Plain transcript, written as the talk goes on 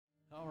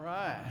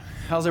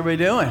How's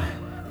everybody doing?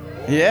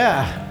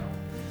 Yeah.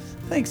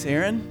 Thanks,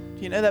 Aaron.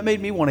 You know, that made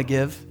me want to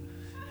give.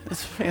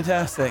 That's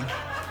fantastic.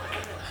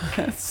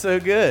 That's so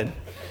good.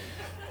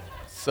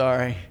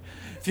 Sorry.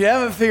 If you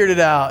haven't figured it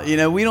out, you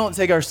know, we don't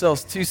take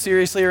ourselves too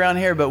seriously around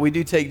here, but we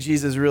do take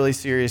Jesus really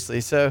seriously.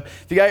 So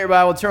if you got your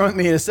Bible, turn with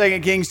me to 2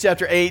 Kings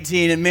chapter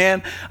 18. And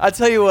man, I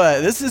tell you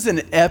what, this is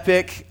an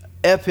epic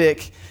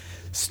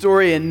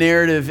story and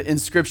narrative in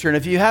Scripture. And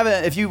if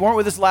you weren't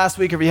with us last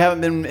week, or if you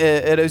haven't been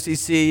at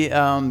OCC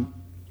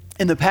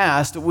in the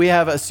past, we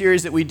have a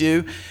series that we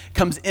do,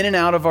 comes in and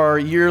out of our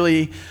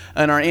yearly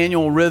and our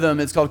annual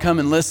rhythm. It's called Come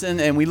and Listen,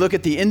 and we look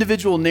at the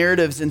individual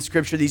narratives in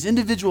Scripture, these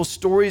individual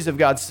stories of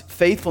God's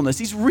faithfulness,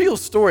 these real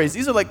stories.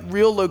 These are like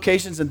real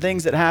locations and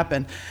things that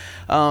happen,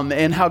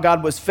 and how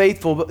God was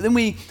faithful. But then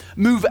we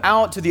move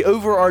out to the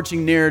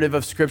overarching narrative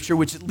of Scripture,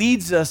 which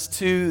leads us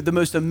to the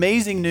most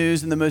amazing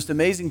news and the most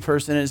amazing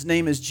person, and his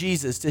name is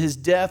Jesus, to his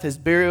death, his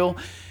burial,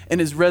 and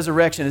his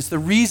resurrection. It's the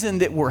reason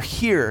that we're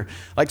here.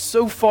 Like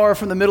so far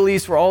from the Middle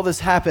East where all this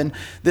happened,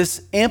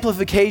 this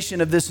amplification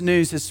of this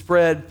news has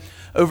spread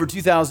over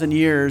 2,000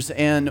 years,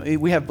 and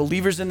we have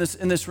believers in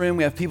this room.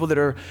 We have people that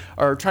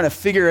are trying to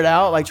figure it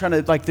out,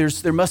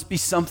 there must be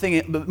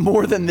something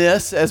more than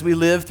this as we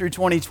live through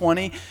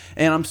 2020,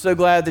 and I'm so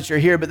glad that you're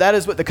here. But that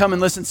is what the Come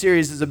and Listen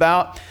series is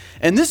about,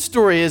 and this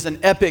story is an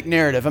epic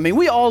narrative. I mean,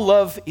 we all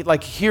love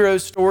like hero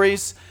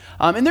stories.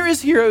 And there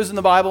is heroes in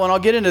the Bible, and I'll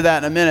get into that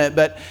in a minute,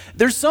 but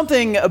there's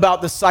something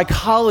about the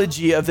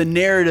psychology of the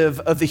narrative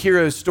of the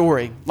hero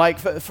story. Like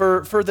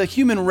for the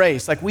human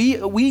race, like we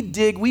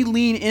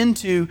lean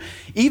into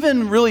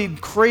even really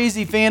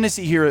crazy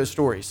fantasy hero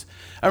stories.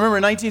 I remember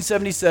in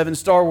 1977,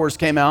 Star Wars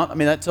came out. I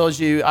mean, that tells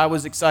you I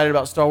was excited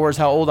about Star Wars,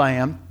 how old I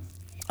am.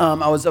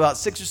 I was about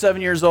 6 or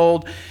 7 years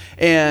old,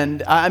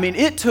 and I mean,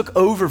 it took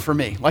over for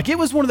me. Like, it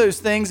was one of those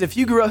things, if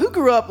you who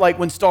grew up like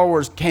when Star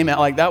Wars came out,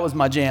 like that was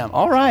my jam.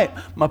 All right,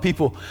 my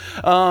people.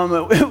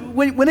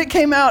 When it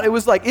came out, it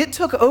was like, it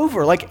took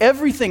over. Like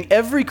everything,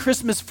 every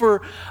Christmas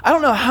for, I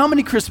don't know how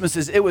many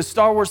Christmases, it was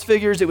Star Wars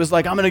figures. It was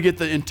like, I'm going to get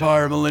the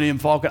entire Millennium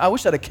Falcon. I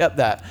wish I'd have kept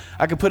that.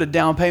 I could put a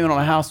down payment on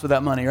a house with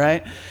that money,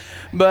 right?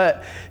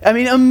 But, I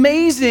mean,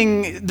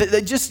 amazing,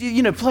 just,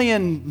 you know,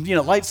 playing, you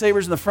know,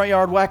 lightsabers in the front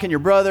yard, whacking your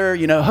brother,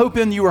 you know,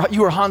 hoping you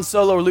were Han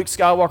Solo or Luke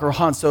Skywalker, or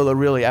Han Solo,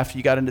 really, after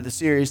you got into the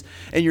series,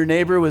 and your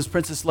neighbor was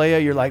Princess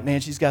Leia. You're like,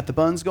 man, she's got the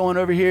buns going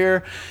over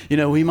here. You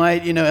know, we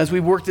might, you know, as we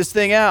work this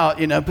thing out,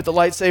 you know, put the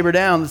lightsaber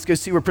down. Let's go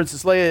see where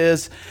Princess Leia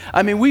is.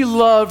 I mean, we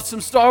loved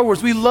some Star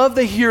Wars. We love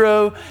the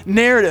hero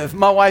narrative.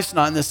 My wife's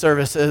not in this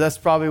service, so that's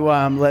probably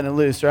why I'm letting it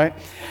loose, right?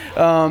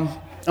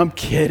 I'm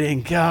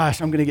kidding.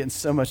 Gosh, I'm going to get in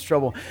so much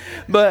trouble.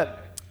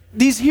 But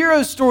these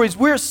hero stories,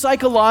 we're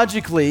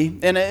psychologically,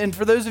 and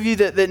for those of you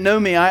that know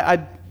me, I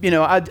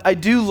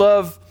do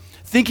love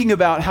thinking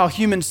about how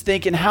humans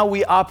think and how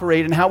we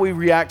operate and how we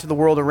react to the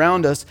world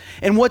around us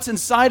and what's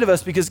inside of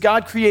us, because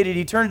God created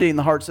eternity in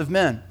the hearts of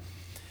men.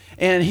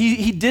 And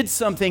he did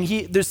something,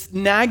 there's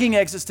nagging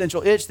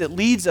existential itch that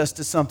leads us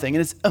to something.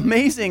 And it's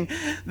amazing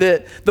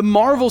that the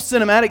Marvel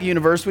Cinematic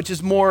Universe, which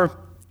is more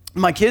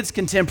my kids'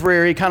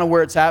 contemporary, kind of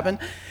where it's happened,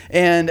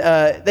 and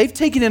they've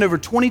taken in over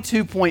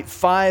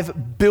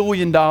 $22.5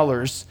 billion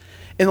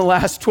in the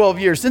last 12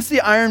 years, since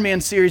the Iron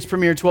Man series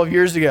premiered 12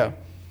 years ago.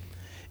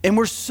 And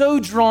we're so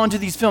drawn to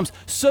these films,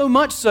 so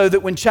much so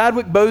that when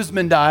Chadwick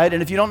Boseman died,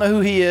 and if you don't know who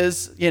he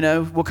is, you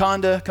know,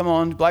 Wakanda, come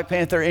on, Black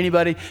Panther,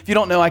 anybody, if you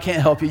don't know, I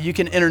can't help you. You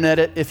can internet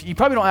it. If you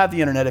probably don't have the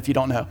internet if you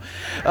don't know.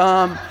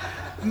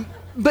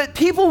 But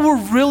people were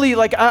really,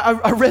 like,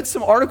 I read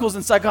some articles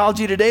in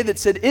Psychology Today that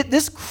said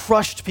this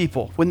crushed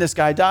people when this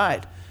guy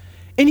died.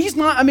 And he's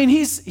not, I mean,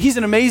 he's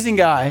an amazing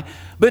guy,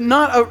 but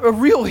not a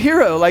real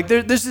hero. Like,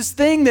 there's this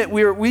thing that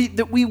we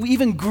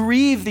even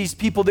grieve these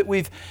people that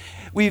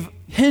we've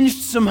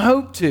hinged some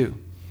hope to.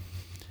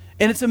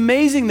 And it's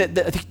amazing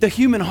that the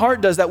human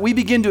heart does that. We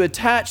begin to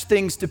attach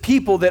things to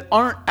people that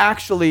aren't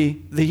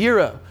actually the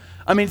hero.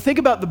 I mean, think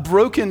about the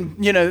broken,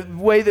 you know,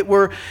 way that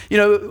we're, you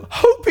know,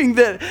 hoping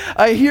that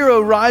a hero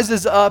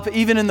rises up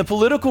even in the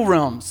political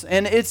realms.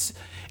 And it's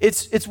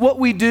what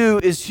we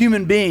do as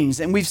human beings.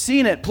 And we've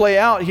seen it play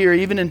out here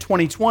even in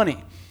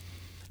 2020.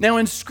 Now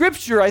in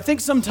Scripture, I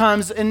think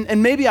sometimes,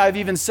 and maybe I've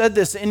even said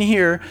this in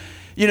here,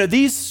 you know,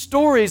 these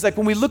stories, like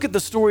when we look at the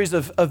stories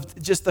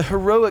of just the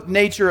heroic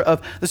nature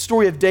of the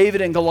story of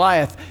David and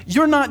Goliath,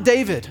 you're not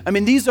David. I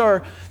mean, these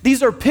are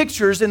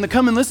pictures, and the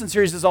Come and Listen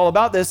series is all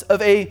about this,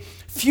 of a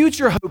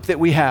future hope that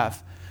we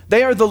have.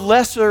 They are the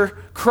lesser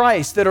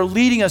Christ that are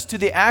leading us to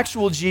the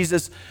actual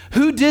Jesus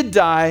who did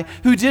die,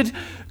 who did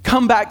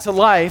come back to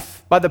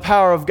life by the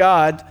power of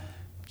God,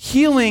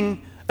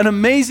 healing an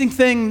amazing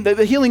thing,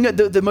 healing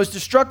the most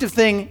destructive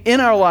thing in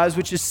our lives,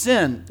 which is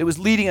sin that was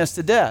leading us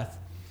to death.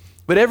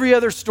 But every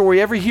other story,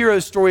 every hero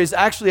story is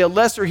actually a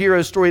lesser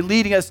hero story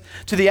leading us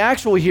to the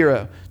actual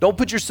hero. Don't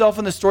put yourself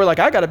in the story like,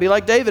 I got to be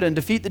like David and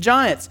defeat the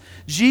giants.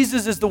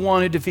 Jesus is the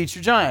one who defeats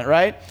your giant,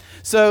 right?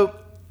 So,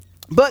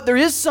 but there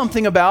is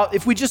something about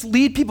if we just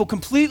lead people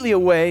completely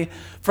away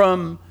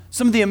from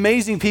some of the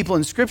amazing people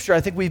in Scripture,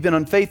 I think we've been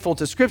unfaithful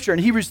to Scripture. In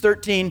Hebrews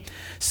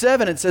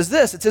 13:7, it says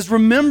this. It says,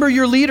 remember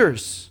your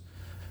leaders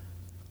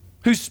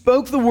who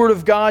spoke the word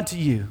of God to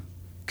you.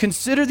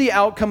 Consider the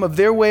outcome of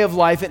their way of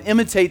life and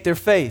imitate their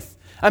faith.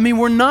 I mean,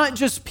 we're not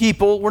just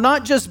people. We're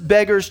not just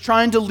beggars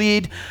trying to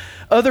lead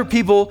other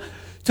people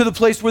to the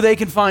place where they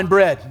can find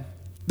bread.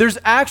 There's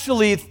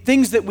actually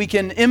things that we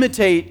can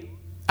imitate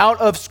out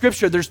of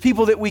Scripture. There's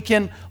people that we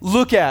can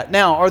look at.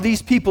 Now, are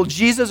these people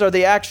Jesus? Are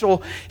they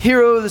actual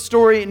hero of the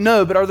story?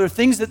 No, but are there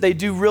things that they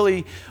do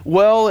really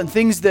well and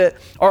things that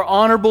are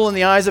honorable in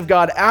the eyes of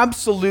God?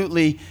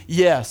 Absolutely,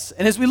 yes.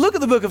 And as we look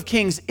at the book of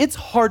Kings, it's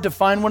hard to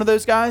find one of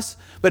those guys,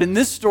 but in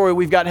this story,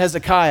 we've got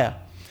Hezekiah.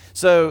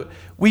 So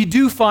we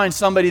do find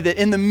somebody that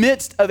in the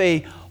midst of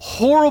a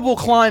horrible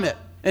climate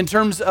in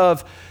terms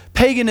of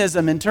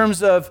paganism, in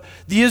terms of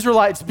the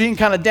Israelites being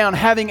kind of down,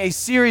 having a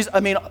series,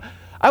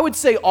 I would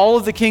say all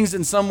of the kings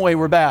in some way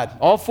were bad,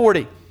 all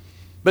 40.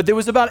 But there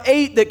was about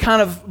 8 that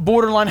kind of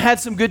borderline had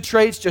some good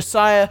traits.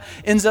 Josiah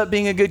ends up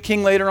being a good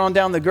king later on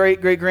down, the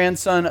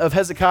great-great-grandson of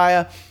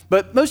Hezekiah.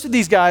 But most of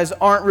these guys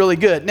aren't really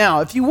good. Now,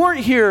 if you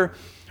weren't here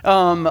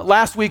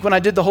last week when I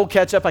did the whole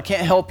catch-up, I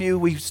can't help you.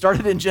 We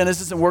started in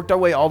Genesis and worked our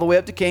way all the way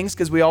up to Kings,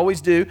 because we always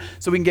do,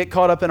 so we can get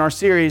caught up in our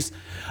series.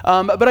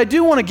 But I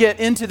do want to get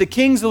into the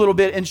Kings a little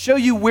bit and show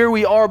you where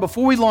we are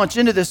before we launch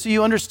into this so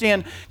you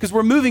understand, because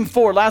we're moving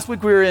forward. Last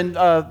week we were in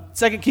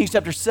 2 Kings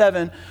chapter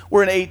 7.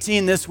 We're in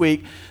 18 this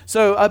week.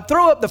 So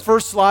throw up the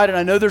first slide, and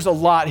I know there's a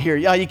lot here.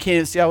 Yeah, you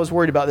can't see. I was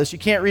worried about this. You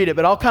can't read it,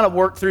 but I'll kind of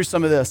work through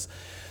some of this.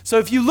 So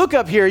if you look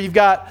up here, you've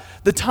got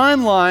the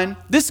timeline.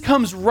 This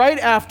comes right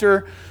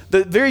after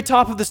the very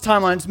top of this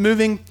timeline. It's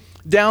moving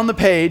down the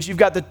page. You've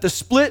got the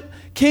split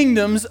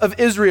kingdoms of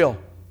Israel.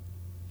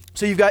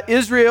 So you've got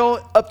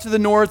Israel up to the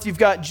north. You've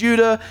got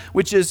Judah,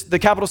 which is the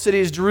capital city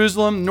is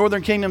Jerusalem.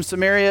 Northern kingdom,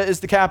 Samaria is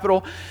the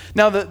capital.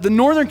 Now the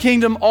northern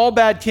kingdom, all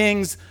bad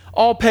kings,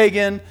 all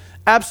pagan,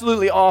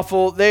 absolutely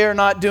awful. They are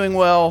not doing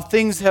well.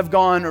 Things have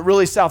gone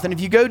really south. And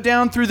if you go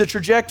down through the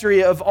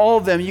trajectory of all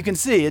of them, you can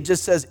see it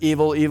just says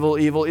evil, evil,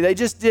 evil.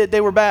 They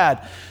were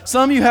bad.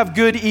 Some you have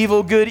good,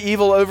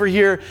 evil over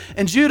here.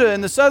 In Judah,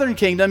 in the southern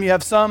kingdom, you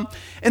have some.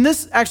 And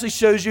this actually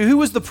shows you who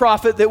was the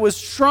prophet that was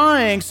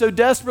trying so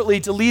desperately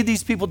to lead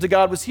these people to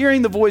God, was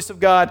hearing the voice of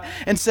God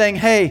and saying,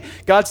 hey,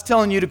 God's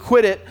telling you to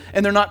quit it,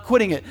 and they're not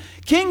quitting it.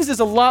 Kings is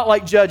a lot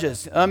like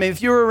Judges. I mean,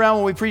 if you were around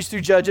when we preached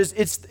through Judges,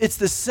 it's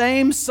the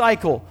same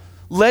cycle,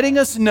 letting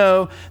us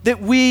know that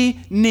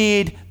we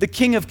need the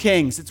King of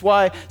Kings. It's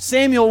why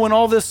Samuel, when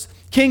all this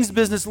king's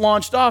business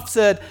launched off,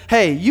 said,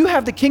 hey, you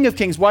have the King of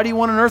Kings. Why do you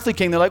want an earthly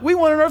king? They're like, we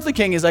want an earthly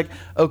king. He's like,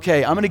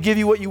 okay, I'm going to give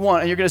you what you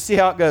want, and you're going to see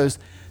how it goes.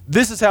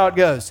 This is how it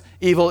goes.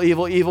 Evil,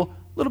 evil, evil.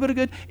 A little bit of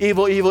good.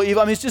 Evil, evil,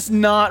 evil. I mean, it's just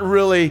not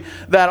really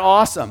that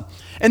awesome.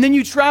 And then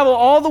you travel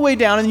all the way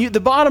down, and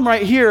the bottom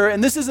right here,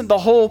 and this isn't the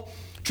whole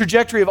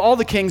trajectory of all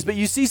the kings, but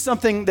you see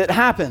something that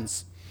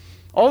happens.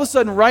 All of a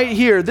sudden, right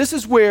here, this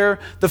is where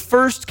the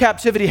first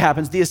captivity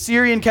happens, the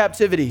Assyrian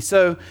captivity.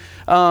 So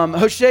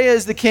Hoshea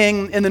is the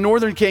king in the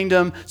northern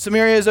kingdom.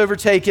 Samaria is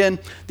overtaken.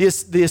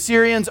 The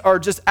Assyrians are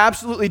just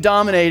absolutely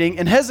dominating.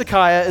 And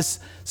Hezekiah is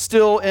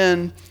still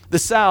in the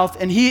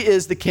south, and he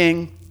is the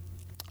king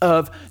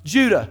of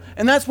Judah.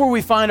 And that's where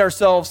we find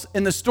ourselves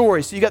in the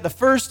story. So you got the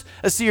first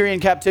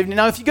Assyrian captivity.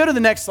 Now, if you go to the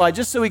next slide,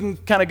 just so we can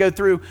kind of go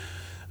through.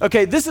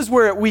 Okay, this is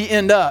where we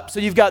end up. So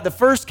you've got the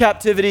first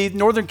captivity.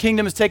 Northern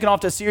kingdom is taken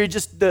off to Assyria.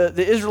 Just the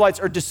Israelites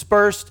are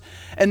dispersed.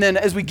 And then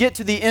as we get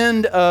to the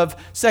end of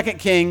 2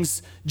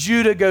 Kings,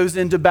 Judah goes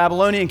into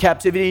Babylonian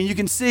captivity. And you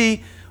can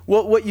see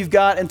what you've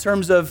got in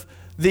terms of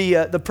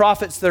the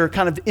prophets that are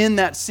kind of in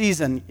that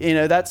season. You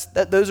know, that's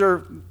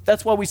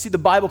why we see the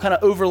Bible kind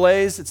of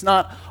overlays. It's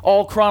not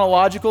all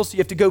chronological, so you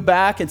have to go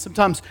back and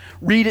sometimes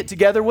read it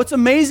together. What's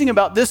amazing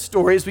about this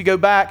story is we go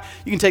back,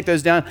 you can take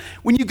those down.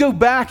 When you go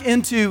back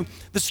into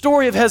the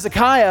story of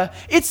Hezekiah,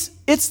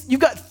 you've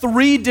got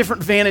 3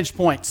 different vantage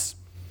points.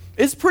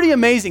 It's pretty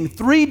amazing.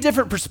 3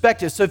 different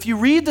perspectives. So if you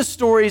read the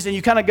stories and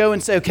you kind of go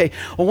and say, okay,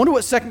 I wonder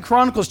what 2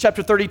 Chronicles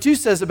chapter 32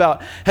 says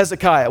about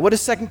Hezekiah. What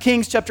is 2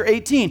 Kings chapter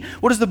 18?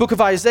 What is the book of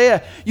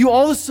Isaiah?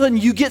 All of a sudden,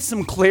 you get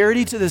some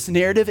clarity to this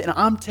narrative, and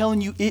I'm telling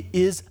you, it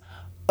is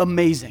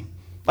amazing.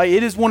 Like,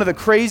 it is one of the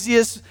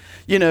craziest,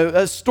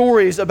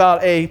 stories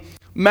about a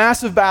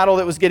massive battle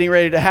that was getting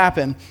ready to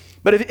happen.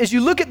 But as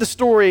you look at the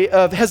story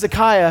of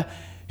Hezekiah,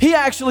 he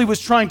actually was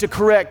trying to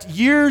correct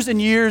years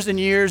and years and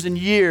years and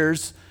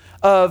years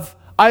of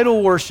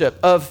idol worship,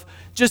 of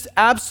just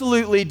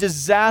absolutely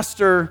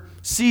disaster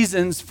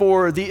seasons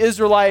for the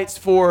Israelites,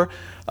 for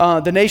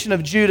the nation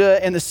of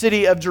Judah and the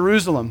city of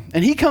Jerusalem.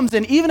 And he comes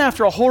in, even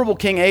after a horrible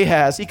king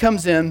Ahaz, he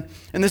comes in,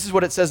 and this is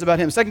what it says about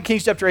him. 2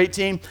 Kings chapter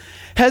 18,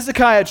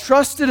 Hezekiah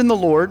trusted in the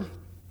Lord,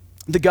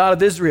 the God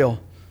of Israel.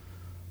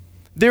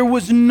 There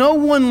was no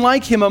one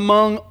like him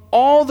among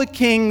all the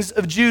kings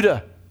of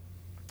Judah.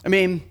 I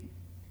mean,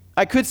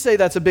 I could say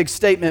that's a big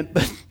statement,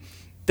 but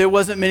there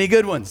wasn't many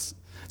good ones.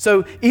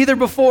 So either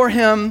before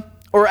him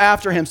or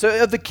after him.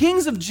 So of the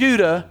kings of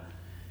Judah,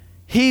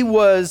 he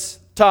was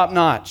top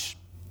notch.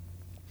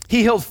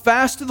 He held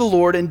fast to the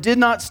Lord and did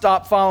not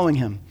stop following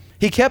him.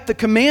 He kept the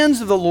commands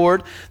of the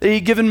Lord that he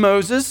had given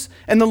Moses,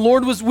 and the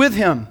Lord was with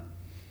him.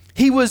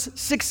 He was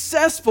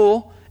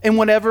successful in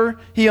whatever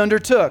he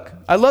undertook.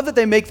 I love that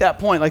they make that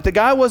point. Like, the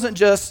guy wasn't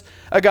just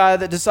a guy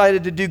that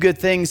decided to do good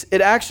things. It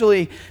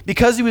actually,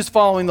 because he was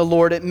following the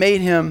Lord, it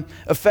made him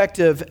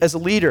effective as a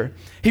leader.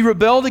 He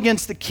rebelled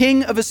against the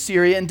king of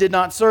Assyria and did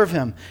not serve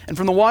him. And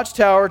from the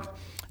watchtower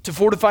to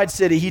fortified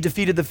city, he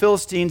defeated the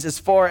Philistines as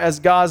far as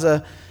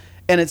Gaza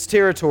and its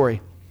territory.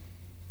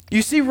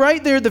 You see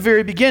right there at the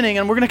very beginning,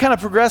 and we're going to kind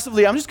of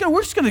progressively, we're just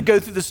going to go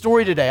through the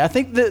story today. I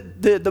think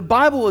that the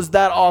Bible is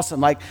that awesome.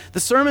 Like, the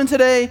sermon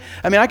today,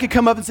 I could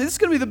come up and say, this is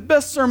going to be the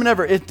best sermon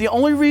ever. The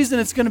only reason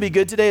it's going to be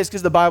good today is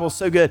because the Bible's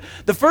so good.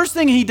 The first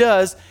thing he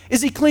does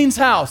is he cleans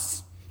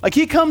house. Like,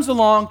 he comes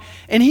along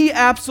and he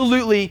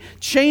absolutely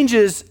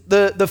changes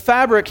the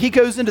fabric. He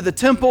goes into the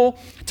temple,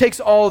 takes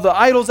all the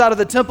idols out of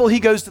the temple. He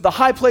goes to the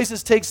high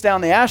places, takes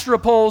down the Asherah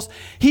poles.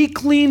 He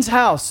cleans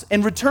house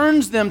and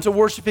returns them to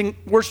worshiping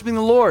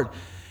the Lord.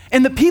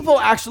 And the people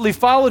actually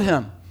followed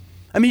him.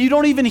 You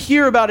don't even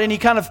hear about any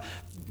kind of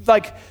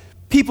like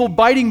people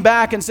biting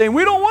back and saying,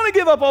 we don't want to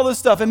give up all this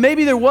stuff. And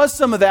maybe there was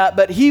some of that,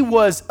 but he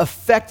was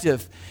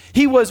effective.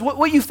 He was,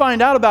 what you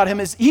find out about him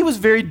is he was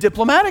very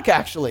diplomatic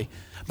actually,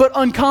 but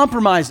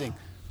uncompromising.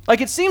 Like,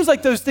 it seems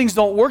like those things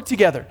don't work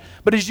together.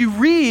 But as you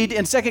read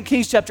in 2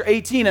 Kings chapter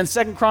 18 and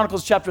 2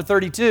 Chronicles chapter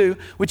 32,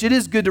 which it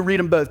is good to read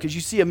them both because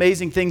you see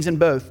amazing things in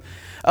both,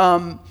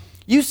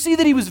 you see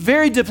that he was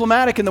very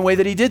diplomatic in the way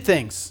that he did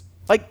things.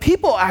 Like,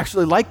 people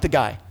actually liked the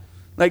guy.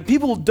 Like,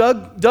 people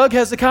dug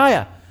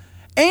Hezekiah.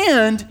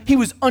 And he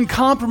was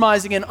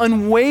uncompromising and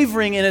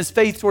unwavering in his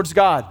faith towards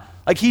God.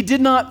 Like, he did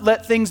not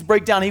let things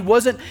break down. He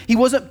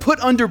wasn't put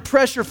under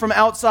pressure from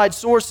outside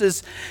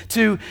sources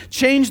to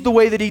change the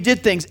way that he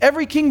did things.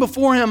 Every king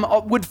before him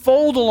would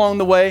fold along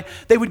the way.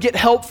 They would get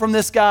help from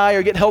this guy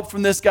or get help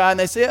from this guy, and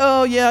they say,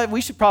 oh yeah,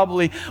 we should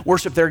probably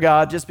worship their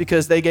God just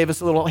because they gave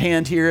us a little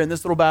hand here and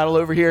this little battle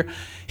over here.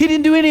 He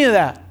didn't do any of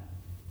that.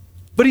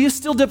 But he was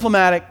still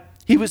diplomatic.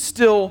 He was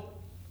still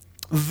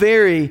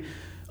very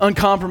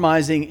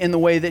uncompromising in the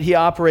way that he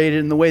operated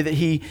and the way that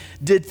he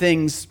did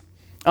things.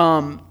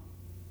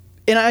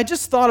 And I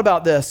just thought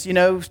about this,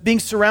 being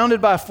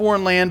surrounded by a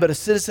foreign land, but a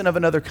citizen of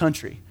another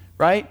country,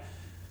 right?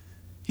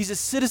 He's a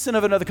citizen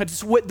of another country.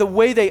 It's the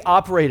way they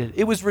operated.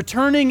 It was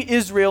returning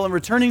Israel and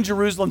returning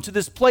Jerusalem to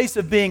this place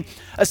of being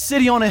a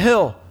city on a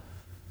hill,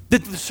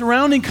 that the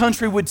surrounding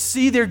country would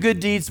see their good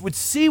deeds, would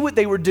see what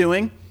they were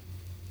doing,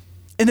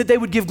 and that they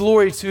would give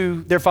glory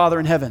to their Father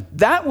in heaven.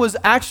 That was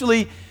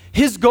actually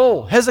his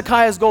goal,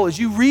 Hezekiah's goal. As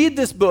you read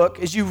this book,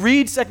 as you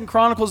read 2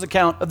 Chronicles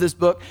account of this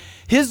book,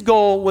 his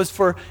goal was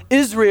for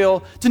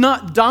Israel to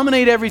not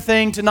dominate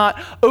everything, to not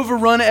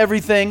overrun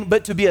everything,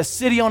 but to be a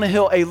city on a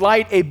hill, a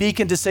light, a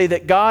beacon, to say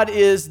that God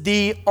is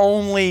the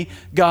only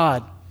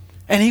God.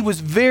 And he was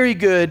very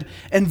good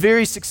and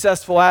very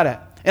successful at it.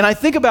 And I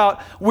think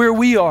about where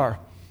we are.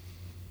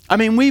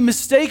 We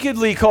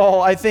mistakenly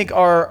call, I think,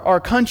 our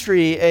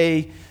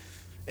country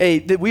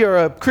that we are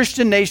a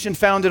Christian nation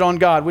founded on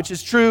God, which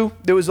is true.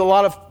 There was a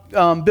lot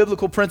of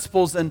biblical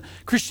principles and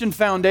Christian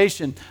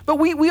foundation. But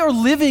we are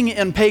living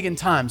in pagan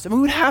times. We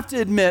would have to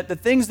admit the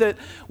things that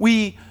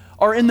we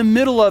are in the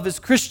middle of as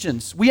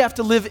Christians. We have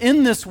to live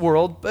in this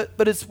world, but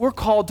we're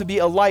called to be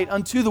a light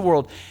unto the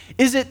world.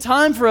 Is it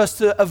time for us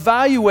to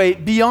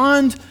evaluate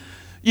beyond,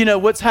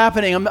 what's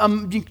happening?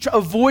 I'm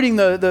avoiding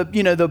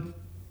the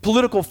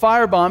political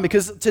firebomb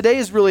because today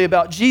is really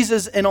about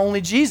Jesus and only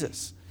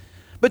Jesus.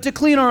 But to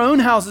clean our own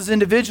houses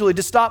individually,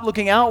 to stop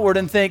looking outward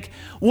and think,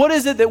 what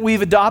is it that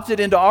we've adopted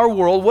into our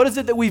world? What is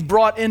it that we've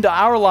brought into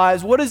our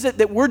lives? What is it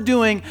that we're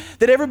doing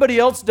that everybody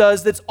else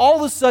does that's all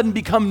of a sudden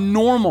become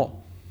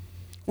normal?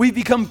 We've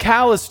become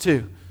callous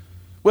to,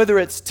 whether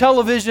it's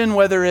television,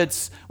 whether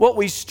it's what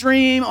we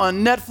stream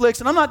on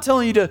Netflix. And I'm not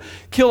telling you to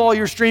kill all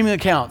your streaming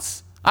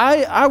accounts.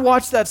 I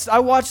watch stuff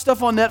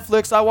on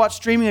Netflix. I watch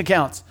streaming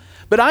accounts.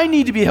 But I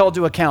need to be held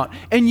to account,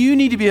 and you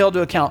need to be held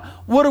to account.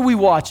 What are we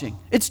watching?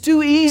 It's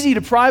too easy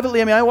to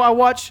privately, I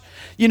watch,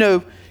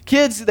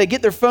 kids, they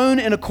get their phone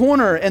in a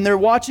corner, and they're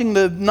watching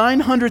the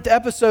 900th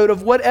episode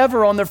of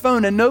whatever on their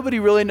phone, and nobody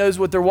really knows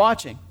what they're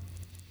watching.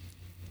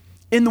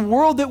 In the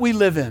world that we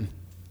live in,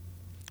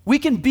 we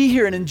can be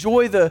here and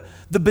enjoy the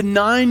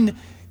benign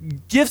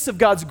gifts of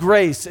God's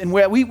grace, and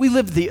we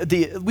live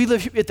we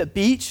live at the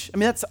beach.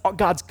 That's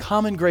God's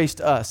common grace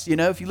to us.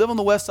 If you live on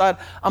the west side,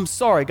 I'm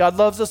sorry, God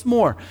loves us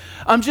more.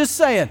 I'm just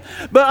saying.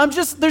 But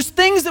there's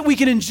things that we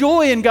can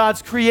enjoy in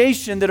God's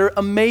creation that are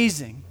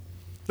amazing.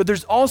 But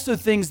there's also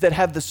things that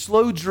have the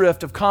slow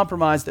drift of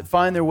compromise that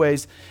find their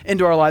ways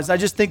into our lives. And I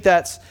just think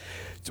that's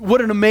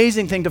what an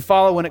amazing thing to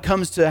follow when it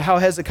comes to how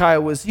Hezekiah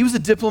was. He was a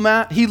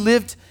diplomat. He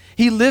lived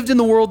in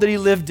the world that he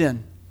lived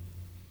in.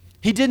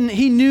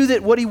 He knew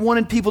that what he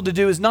wanted people to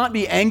do is not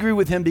be angry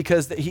with him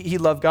because he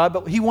loved God,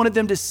 but he wanted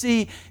them to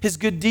see his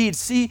good deeds,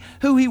 see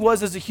who he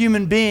was as a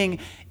human being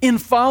in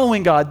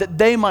following God, that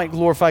they might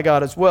glorify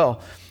God as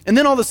well. And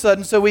then all of a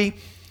sudden, so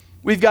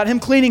we've got him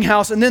cleaning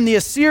house, and then the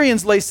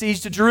Assyrians lay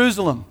siege to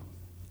Jerusalem.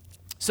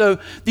 So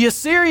the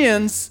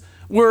Assyrians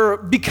were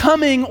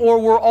becoming or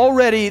were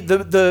already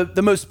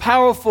the most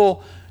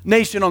powerful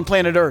nation on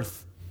planet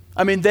Earth.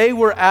 I mean, they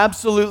were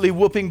absolutely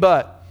whooping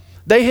butt.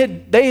 They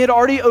had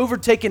already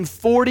overtaken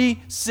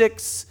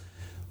 46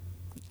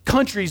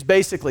 countries,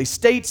 basically,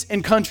 states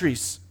and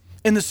countries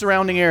in the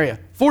surrounding area.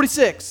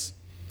 46.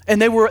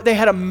 And they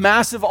had a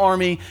massive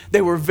army.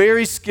 They were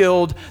very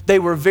skilled. They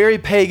were very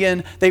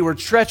pagan. They were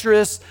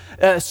treacherous,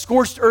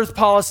 scorched earth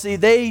policy.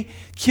 They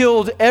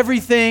killed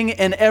everything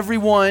and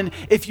everyone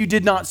if you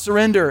did not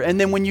surrender. And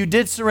then when you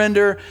did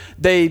surrender,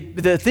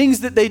 the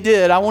things that they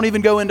did, I won't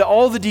even go into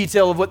all the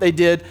detail of what they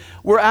did,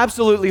 were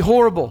absolutely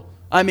horrible.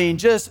 I mean,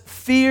 just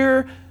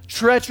fear,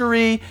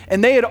 treachery,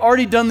 and they had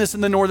already done this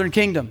in the northern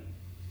kingdom.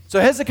 So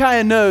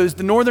Hezekiah knows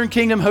the northern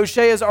kingdom,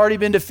 Hoshea, has already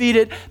been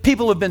defeated.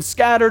 People have been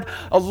scattered.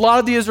 A lot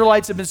of the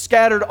Israelites have been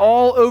scattered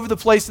all over the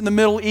place in the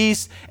Middle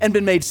East and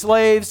been made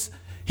slaves.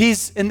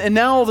 And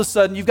now all of a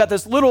sudden you've got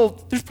this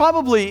there's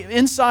probably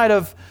inside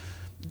of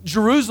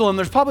Jerusalem,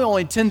 there's probably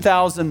only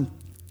 10,000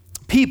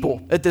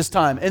 people at this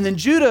time. And then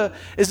Judah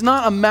is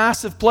not a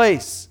massive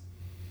place.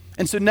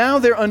 And so now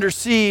they're under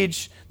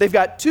siege. They've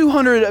got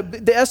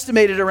they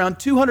estimated around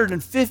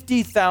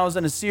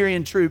 250,000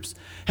 Assyrian troops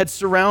had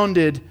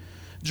surrounded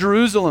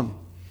Jerusalem.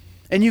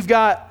 And you've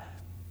got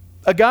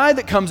a guy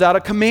that comes out, a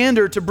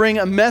commander, to bring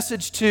a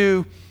message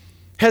to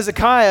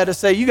Hezekiah to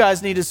say, you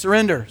guys need to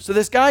surrender. So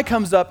this guy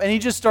comes up and he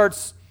just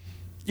starts,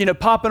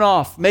 popping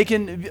off,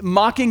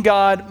 mocking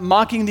God,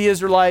 mocking the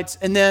Israelites.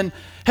 And then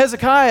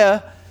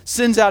Hezekiah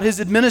sends out his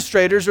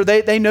administrators, or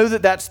they know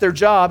that that's their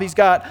job. He's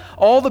got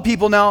all the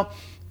people. Now,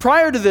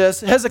 prior to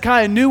this,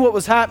 Hezekiah knew what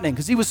was happening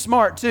because he was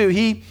smart too.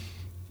 He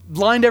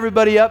lined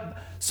everybody up,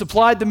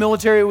 supplied the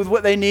military with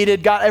what they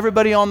needed, got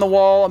everybody on the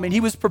wall. I mean, he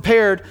was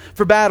prepared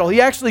for battle.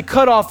 He actually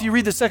cut off, you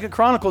read the 2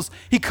 Chronicles,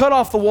 he cut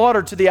off the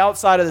water to the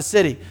outside of the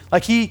city.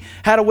 Like he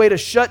had a way to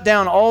shut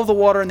down all the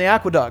water in the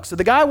aqueduct. So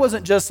the guy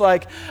wasn't just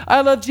like,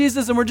 I love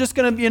Jesus and we're just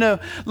going to,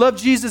 love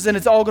Jesus and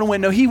it's all going to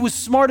win. No, he was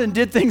smart and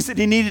did things that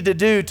he needed to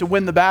do to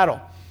win the battle,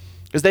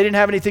 because they didn't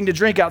have anything to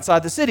drink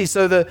outside the city.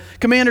 So the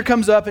commander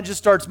comes up and just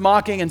starts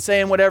mocking and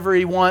saying whatever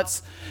he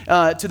wants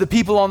to the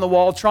people on the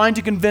wall, trying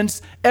to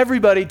convince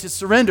everybody to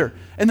surrender.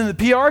 And then the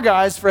PR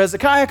guys for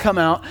Hezekiah come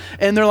out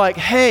and they're like,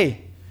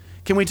 hey,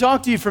 can we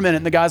talk to you for a minute?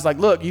 And the guy's like,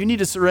 look, you need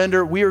to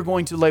surrender. We are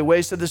going to lay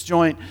waste to this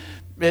joint.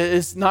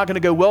 It's not going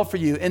to go well for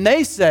you. And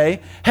they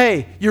say,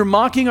 hey, you're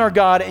mocking our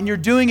God and you're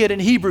doing it in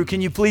Hebrew. Can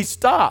you please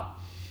stop?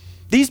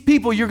 These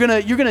people,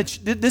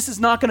 this is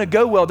not going to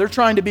go well. They're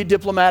trying to be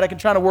diplomatic and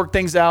trying to work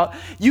things out.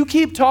 You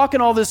keep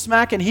talking all this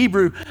smack in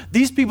Hebrew,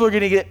 these people are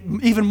going to get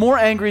even more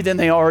angry than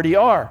they already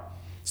are.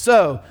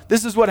 So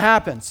this is what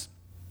happens.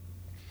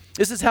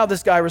 This is how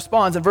this guy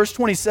responds. In verse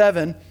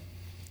 27,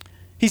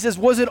 he says,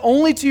 was it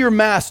only to your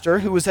master,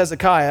 who was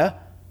Hezekiah,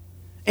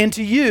 and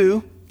to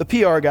you, the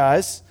PR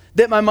guys,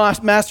 that my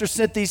master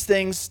sent these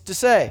things to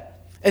say,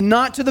 and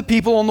not to the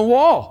people on the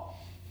wall,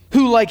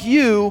 who, like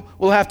you,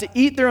 will have to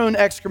eat their own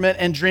excrement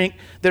and drink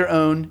their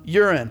own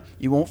urine?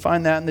 You won't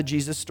find that in the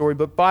Jesus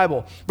Storybook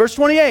Bible. Verse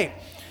 28,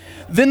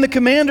 then the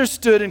commander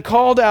stood and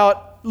called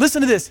out,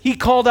 listen to this, he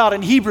called out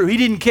in Hebrew, he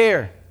didn't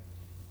care.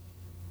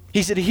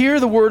 He said, hear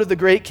the word of the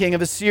great king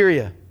of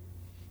Assyria.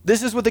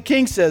 This is what the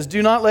king says,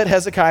 do not let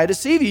Hezekiah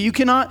deceive you. He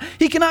cannot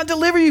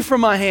deliver you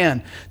from my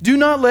hand. Do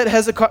not let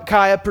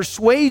Hezekiah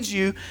persuade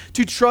you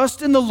to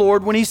trust in the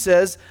Lord when he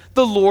says,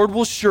 the Lord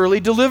will surely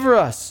deliver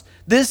us.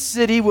 This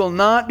city will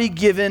not be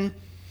given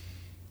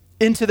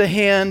into the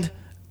hand,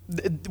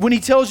 when he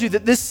tells you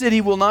that this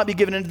city will not be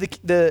given into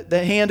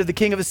the hand of the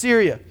king of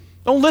Assyria.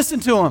 Don't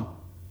listen to him.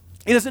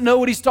 He doesn't know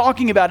what he's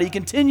talking about. He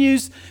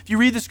continues, if you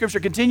read the scripture,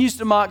 continues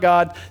to mock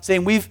God,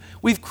 saying, we've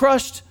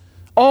crushed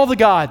all the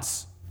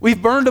gods.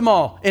 We've burned them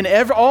all. In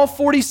all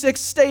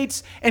 46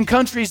 states and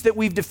countries that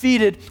we've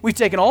defeated, we've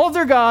taken all of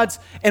their gods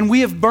and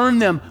we have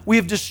burned them. We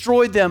have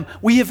destroyed them.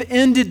 We have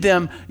ended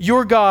them.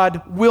 Your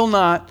God will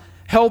not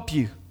help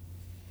you.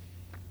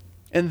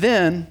 And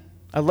then,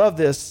 I love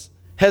this,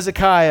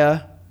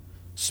 Hezekiah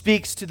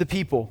speaks to the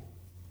people.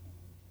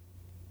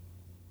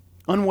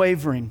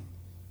 Unwavering,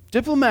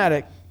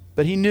 diplomatic,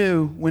 but he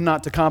knew when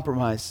not to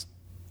compromise.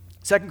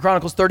 2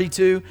 Chronicles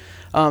 32,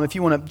 if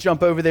you want to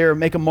jump over there or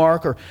make a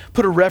mark or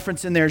put a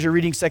reference in there as you're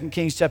reading 2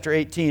 Kings chapter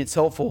 18, it's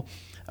helpful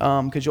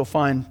because you'll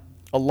find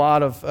a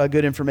lot of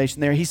good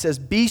information there. He says,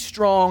 be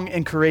strong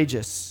and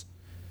courageous.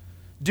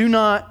 Do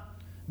not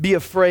be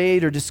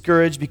afraid or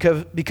discouraged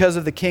because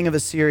of the king of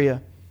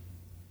Assyria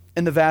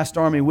and the vast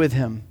army with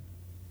him.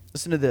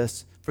 Listen to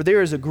this. For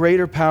there is a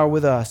greater power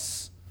with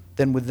us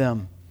than with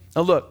them.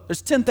 Now look,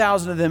 there's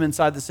 10,000 of them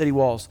inside the city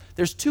walls.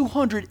 There's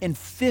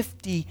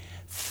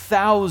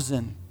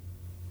 250,000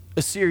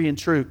 Assyrian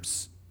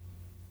troops,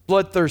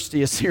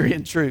 bloodthirsty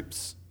Assyrian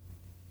troops.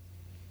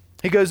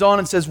 He goes on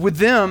and says, with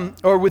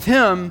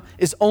him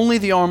is only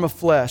the arm of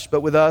flesh,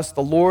 but with us, the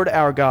Lord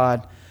our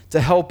God,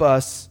 to help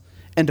us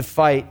and to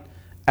fight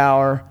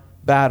our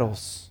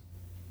battles.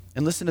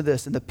 And listen to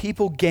this. And the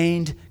people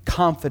gained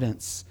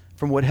confidence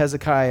from what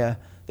Hezekiah,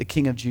 the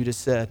king of Judah,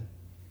 said.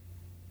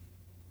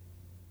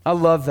 I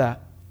love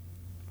that.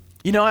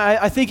 You know,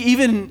 I think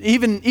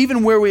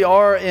even where we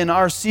are in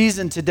our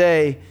season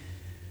today,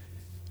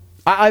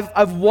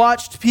 I've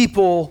watched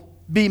people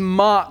be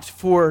mocked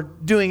for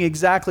doing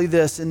exactly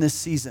this in this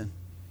season,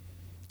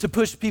 to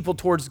push people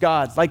towards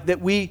God. Like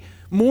that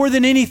more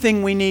than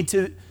anything, we need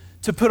to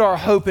put our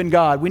hope in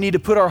God. We need to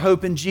put our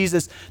hope in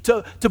Jesus,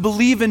 to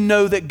believe and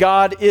know that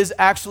God is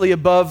actually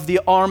above the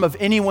arm of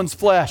anyone's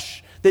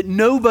flesh, that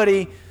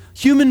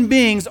human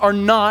beings are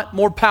not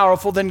more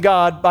powerful than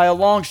God by a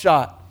long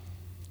shot.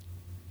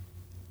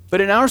 But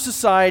in our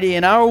society,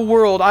 in our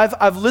world,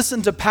 I've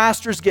listened to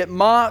pastors get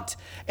mocked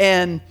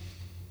and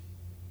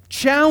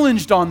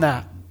challenged on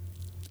that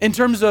in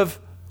terms of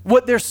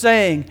what they're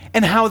saying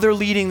and how they're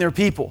leading their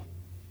people.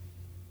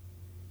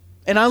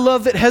 And I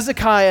love that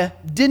Hezekiah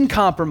didn't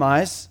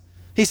compromise.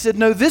 He said,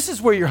 no, this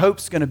is where your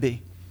hope's going to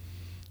be.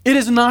 It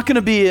is not going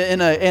to be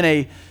in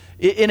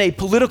a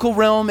political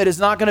realm. It is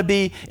not going to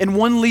be in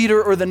one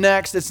leader or the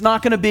next. It's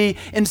not going to be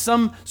in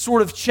some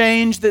sort of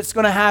change that's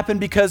going to happen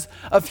because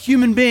of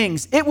human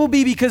beings. It will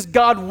be because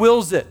God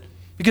wills it.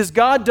 Because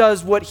God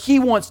does what he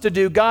wants to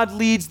do. God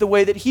leads the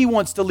way that he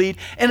wants to lead.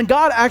 And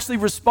God actually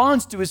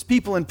responds to his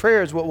people in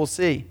prayer is what we'll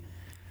see.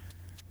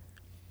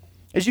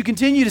 As you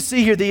continue to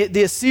see here,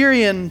 the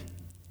Assyrian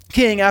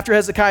king, after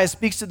Hezekiah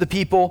speaks to the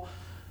people,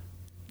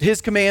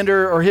 his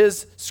commander or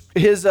his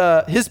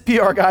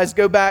PR guys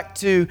go back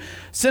to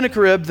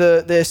Sennacherib,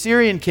 the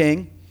Assyrian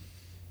king,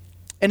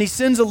 and he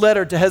sends a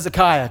letter to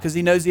Hezekiah because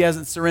he knows he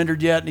hasn't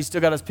surrendered yet and he's still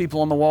got his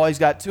people on the wall. He's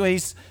got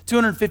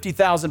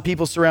 250,000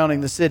 people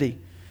surrounding the city.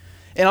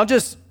 And I'll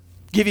just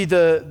give you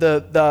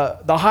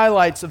the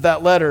highlights of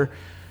that letter.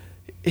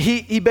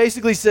 He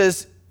basically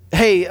says,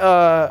 hey,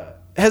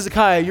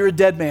 Hezekiah, you're a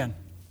dead man.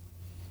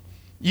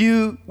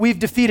 We've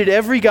defeated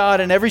every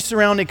god in every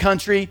surrounding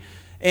country,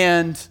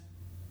 and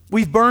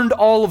we've burned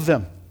all of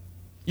them.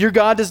 Your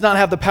God does not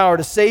have the power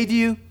to save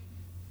you.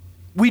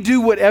 We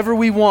do whatever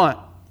we want.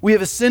 We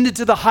have ascended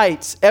to the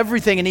heights,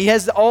 everything. And he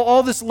has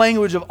all this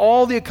language of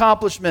all the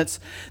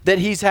accomplishments that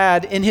he's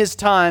had in his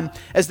time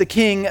as the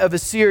king of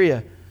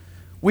Assyria.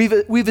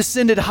 We've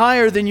ascended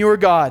higher than your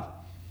God.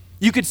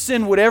 You could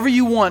send whatever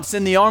you want.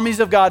 Send the armies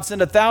of God. Send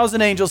 1,000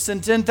 angels.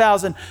 Send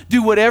 10,000.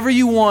 Do whatever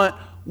you want.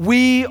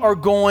 We are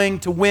going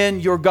to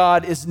win. Your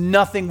God is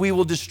nothing. We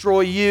will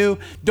destroy you.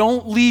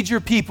 Don't lead your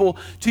people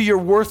to your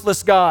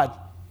worthless God.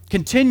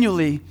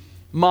 Continually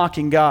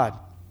mocking God.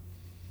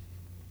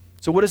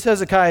 So what does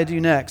Hezekiah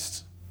do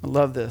next? I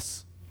love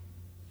this.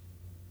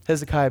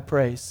 Hezekiah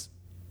prays.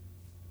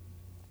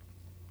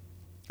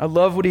 I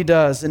love what he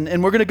does.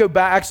 And we're going to go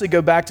back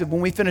to,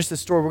 when we finish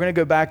this story, we're going to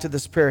go back to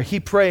this prayer. He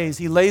prays.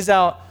 He lays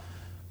out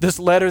this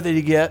letter that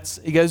he gets.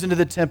 He goes into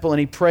the temple and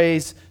he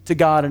prays to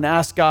God and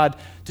asks God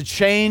to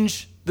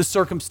change the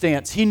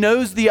circumstance. He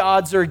knows the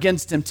odds are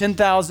against him,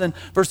 10,000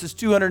 versus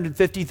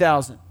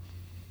 250,000.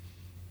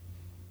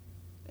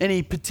 And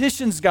he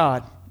petitions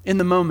God in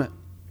the moment.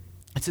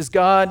 It says,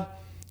 God,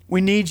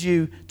 we need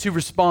you to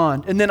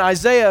respond. And then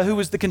Isaiah, who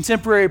was the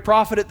contemporary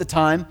prophet at the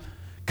time,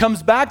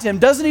 comes back to him,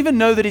 doesn't even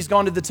know that he's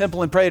gone to the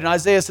temple and prayed. And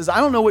Isaiah says, I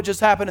don't know what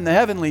just happened in the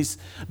heavenlies,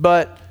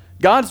 but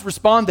God's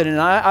responded, and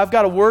I've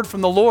got a word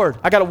from the Lord.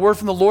 I got a word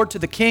from the Lord to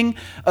the king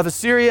of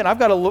Assyria, and I've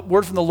got a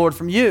word from the Lord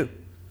from you.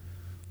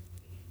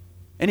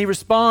 And he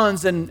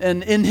responds, and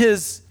in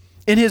his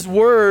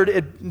word,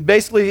 it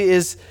basically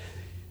is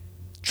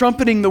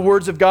trumpeting the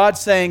words of God,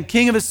 saying,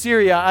 King of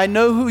Assyria, I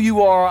know who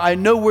you are. I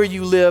know where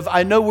you live.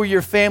 I know where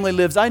your family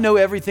lives. I know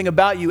everything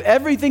about you.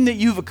 Everything that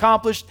you've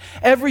accomplished,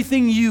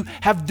 everything you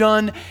have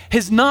done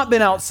has not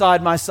been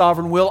outside my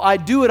sovereign will. I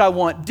do what I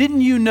want.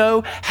 Didn't you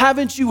know?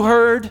 Haven't you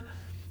heard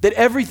that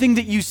everything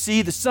that you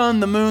see, the sun,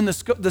 the moon,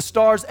 the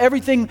stars,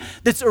 everything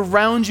that's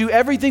around you,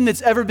 everything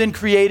that's ever been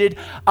created,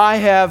 I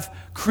have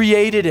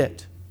created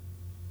it.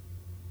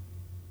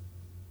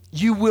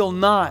 You will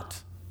not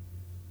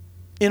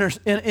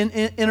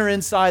enter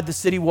inside the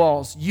city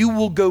walls. You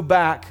will go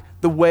back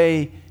the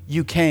way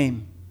you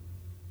came,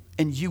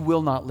 and you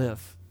will not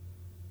live.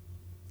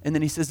 And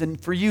then he says, and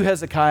for you,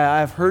 Hezekiah, I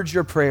have heard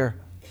your prayer.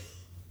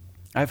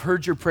 I've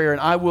heard your prayer, and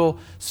I will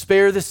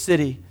spare the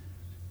city.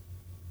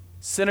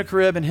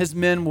 Sennacherib and his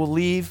men will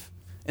leave,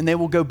 and they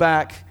will go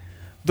back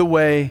the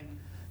way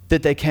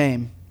that they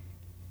came.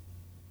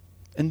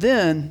 And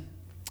then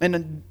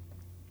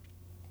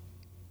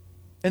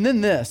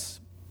this,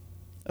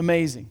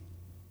 amazing.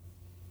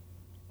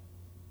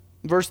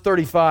 Verse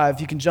 35,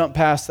 you can jump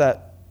past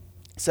that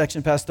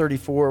section, past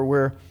 34,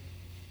 where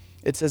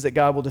it says that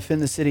God will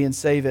defend the city and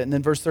save it. And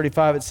then verse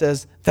 35, it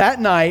says, that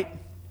night,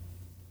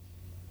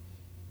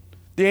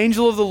 the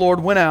angel of the Lord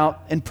went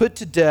out and put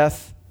to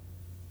death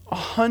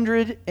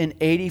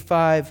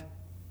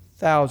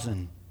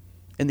 185,000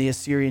 in the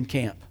Assyrian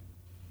camp.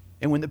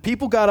 And when the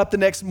people got up the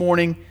next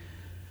morning,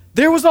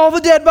 there was all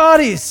the dead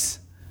bodies.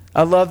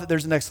 I love that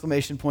there's an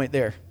exclamation point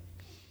there.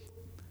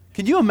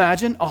 Can you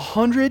imagine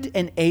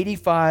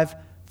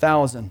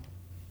 185,000?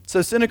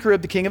 So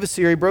Sennacherib, the king of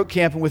Assyria, broke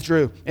camp and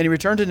withdrew, and he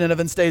returned to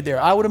Nineveh and stayed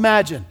there. I would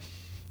imagine,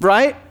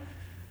 right?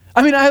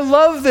 I mean, I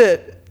love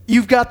that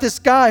you've got this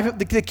guy,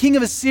 the king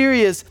of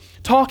Assyria is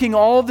talking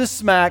all of this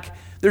smack.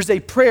 There's a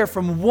prayer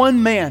from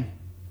one man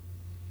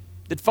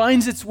that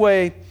finds its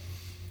way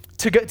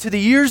to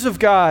the ears of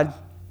God.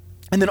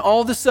 And then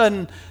all of a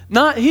sudden,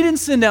 he didn't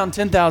send down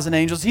 10,000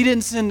 angels. He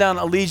didn't send down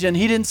a legion.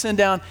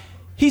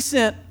 He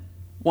sent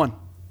one.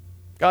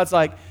 God's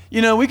like,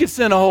 we could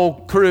send a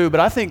whole crew,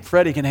 but I think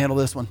Freddie can handle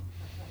this one.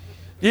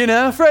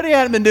 Freddie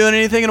hadn't been doing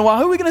anything in a while.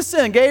 Who are we going to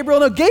send? Gabriel?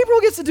 No, Gabriel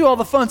gets to do all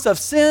the fun stuff.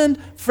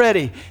 Send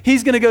Freddie.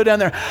 He's going to go down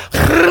there.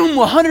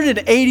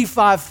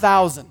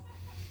 185,000.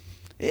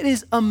 It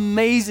is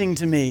amazing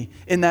to me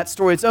in that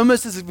story. It's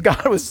almost as if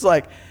God was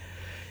like,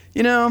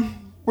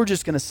 we're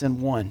just going to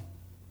send one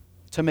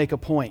to make a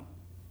point.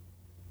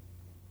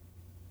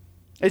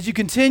 As you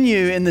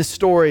continue in this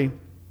story,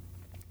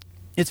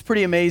 it's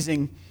pretty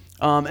amazing,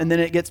 and then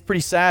it gets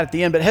pretty sad at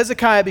the end. But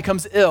Hezekiah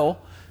becomes ill,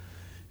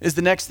 is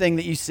the next thing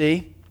that you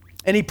see.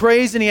 And he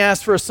prays and he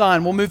asks for a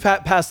sign. We'll move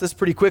past this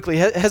pretty quickly.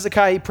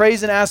 Hezekiah, he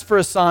prays and asks for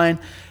a sign.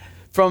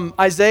 From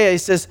Isaiah, he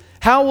says,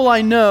 how will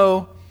I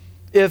know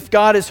if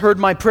God has heard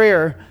my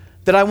prayer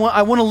that I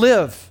want to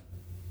live?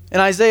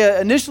 And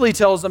Isaiah initially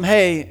tells him,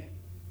 hey,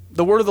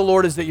 the word of the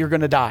Lord is that you're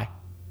going to die.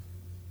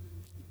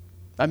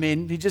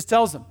 He just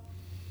tells him.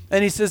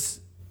 And he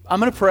says, I'm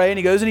going to pray. And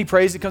he goes and he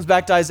prays. He comes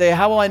back to Isaiah.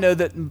 How will I know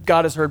that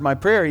God has heard my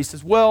prayer? He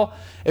says, well,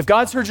 if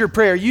God's heard your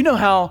prayer, you know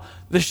how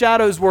the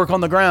shadows work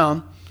on the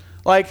ground.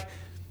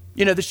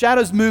 The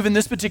shadows move in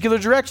this particular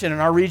direction in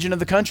our region of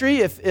the country.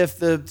 If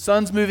the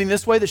sun's moving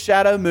this way, the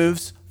shadow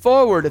moves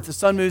forward. If the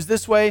sun moves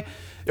this way,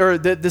 or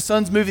the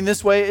sun's moving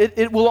this way,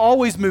 it will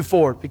always move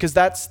forward because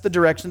that's the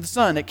direction of the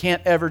sun. It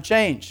can't ever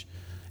change.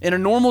 In a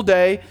normal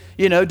day,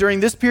 during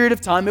this period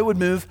of time, it would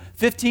move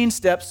 15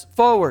 steps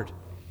forward.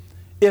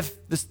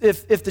 If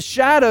the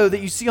shadow that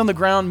you see on the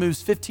ground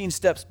moves 15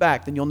 steps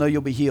back, then you'll know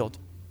you'll be healed.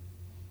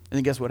 And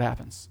then guess what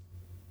happens?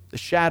 The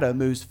shadow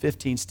moves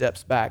 15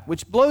 steps back,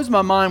 which blows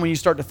my mind when you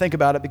start to think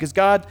about it, because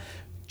God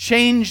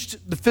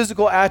changed the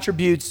physical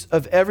attributes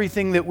of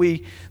everything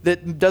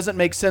that doesn't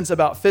make sense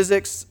about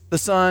physics, the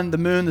sun, the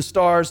moon, the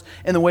stars,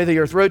 and the way the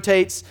earth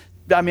rotates.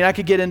 I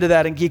could get into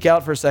that and geek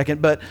out for a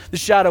second, but the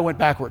shadow went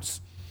backwards.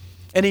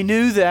 And he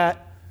knew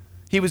that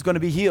he was going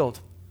to be healed,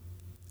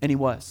 and he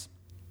was.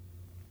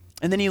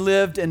 And then he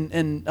lived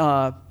in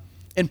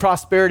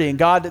prosperity. And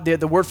God,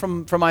 the word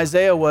from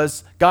Isaiah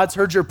was, God's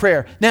heard your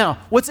prayer. Now,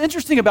 what's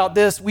interesting about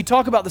this, we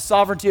talk about the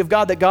sovereignty of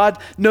God, that God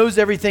knows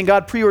everything,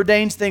 God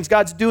preordains things,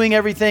 God's doing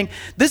everything.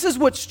 This is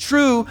what's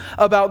true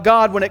about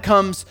God when it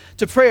comes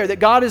to prayer, that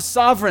God is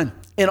sovereign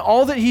in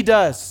all that he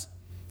does.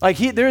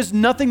 There is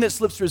nothing that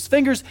slips through his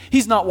fingers.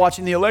 He's not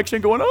watching the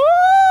election going,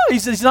 oh,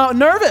 he's not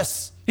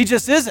nervous. He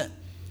just isn't.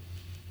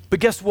 But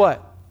guess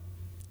what?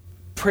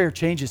 Prayer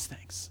changes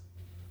things.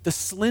 The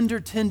slender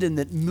tendon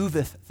that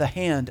moveth the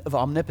hand of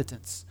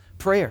omnipotence.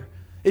 Prayer.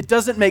 It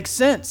doesn't make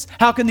sense.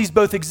 How can these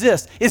both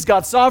exist? Is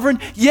God sovereign?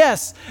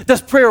 Yes.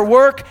 Does prayer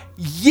work?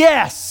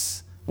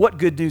 Yes. What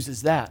good news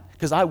is that?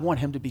 Because I want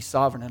him to be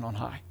sovereign and on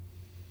high.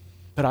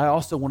 But I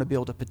also want to be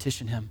able to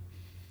petition him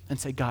and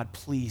say, God,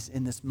 please,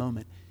 in this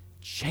moment,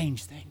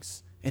 change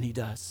things. And he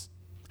does.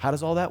 How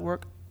does all that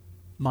work?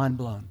 Mind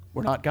blown.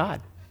 We're not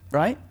God,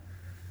 right?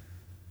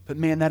 But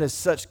man, that is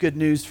such good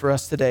news for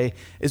us today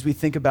as we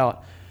think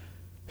about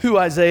who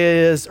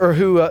Isaiah is, or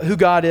who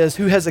God is,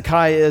 who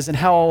Hezekiah is, and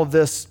how all of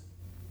this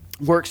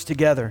works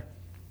together.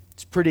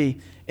 It's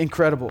pretty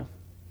incredible.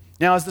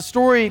 Now, as the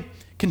story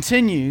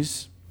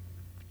continues,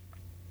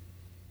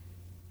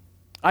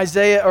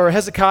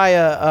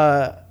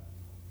 Hezekiah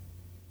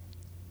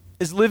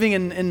is living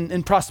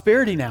in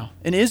prosperity now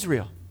in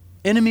Israel.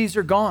 Enemies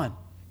are gone.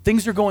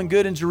 Things are going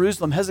good in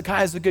Jerusalem.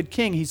 Hezekiah is a good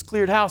king. He's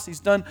cleared house. He's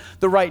done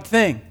the right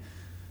thing.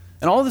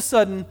 And all of a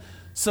sudden,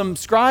 some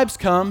scribes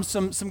come,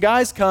 some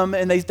guys come,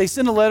 and they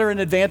send a letter in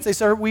advance. They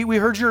say, we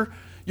heard you're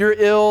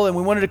ill, and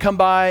we wanted to come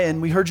by,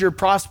 and we heard you're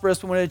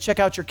prosperous. We wanted to check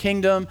out your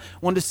kingdom.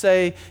 Wanted to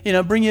say,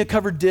 bring you a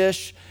covered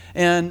dish.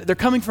 And they're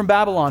coming from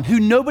Babylon, who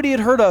nobody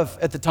had heard of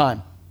at the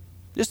time.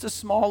 Just a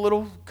small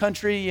little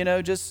country,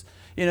 trying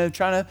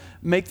to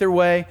make their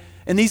way.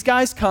 And these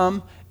guys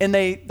come, and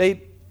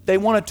they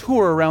want a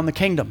tour around the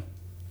kingdom.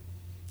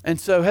 And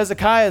so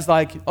Hezekiah is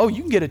like, oh,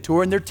 you can get a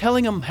tour. And they're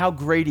telling him how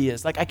great he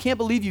is. I can't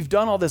believe you've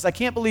done all this. I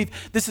can't believe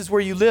this is where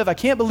you live. I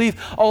can't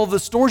believe all of the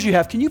stores you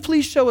have. Can you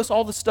please show us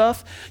all the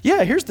stuff?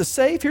 Yeah, here's the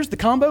safe. Here's the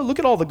combo. Look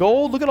at all the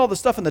gold. Look at all the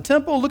stuff in the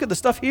temple. Look at the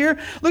stuff here.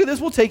 Look at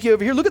this. We'll take you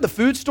over here. Look at the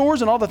food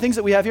stores and all the things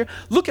that we have here.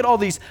 Look at all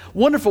these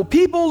wonderful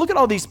people. Look at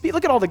all these.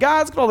 Look at all the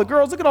guys. Look at all the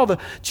girls. Look at all the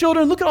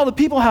children. Look at all the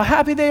people, how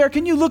happy they are.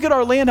 Can you look at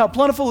our land, how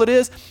plentiful it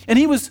is? And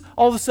he was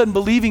all of a sudden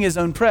believing his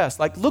own press.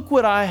 Look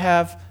what I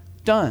have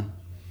done.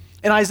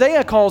 And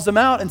Isaiah calls them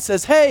out and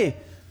says, hey,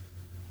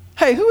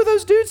 who are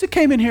those dudes that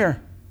came in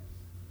here?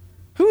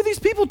 Who are these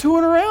people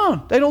touring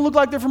around? They don't look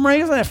like they're from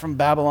Reagan. They're from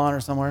Babylon or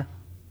somewhere.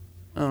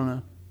 I don't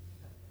know.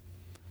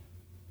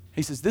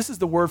 He says, this is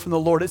the word from the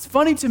Lord. It's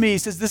funny to me, he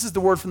says, this is the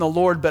word from the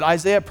Lord, but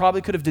Isaiah probably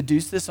could have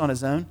deduced this on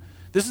his own.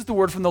 This is the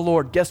word from the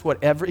Lord. Guess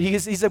what?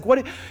 He's like,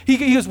 what?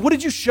 He goes, what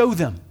did you show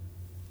them?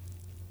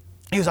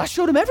 He goes, I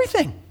showed them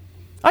everything.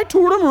 I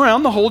toured them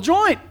around the whole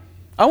joint.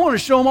 I want to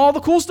show them all the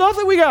cool stuff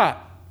that we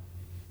got.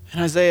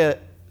 And Isaiah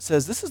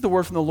says, this is the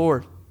word from the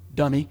Lord,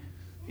 dummy.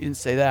 He didn't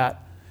say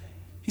that.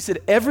 He said,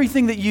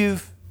 everything that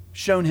you've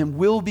shown him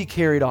will be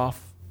carried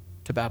off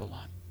to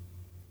Babylon.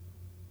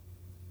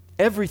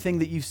 Everything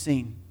that you've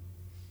seen,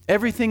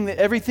 everything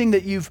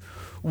that you've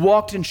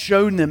walked and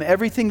shown them,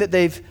 everything that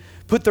they've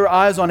put their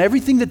eyes on,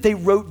 everything that they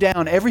wrote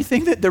down,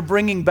 everything that they're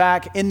bringing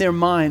back in their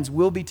minds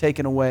will be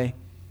taken away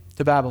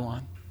to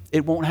Babylon.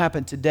 It won't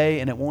happen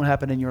today and it won't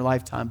happen in your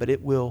lifetime, but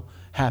it will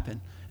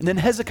happen. And then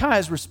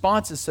Hezekiah's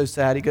response is so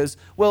sad. He goes,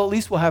 well, at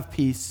least we'll have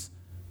peace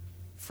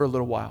for a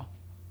little while.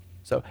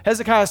 So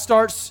Hezekiah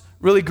starts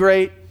really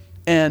great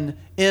and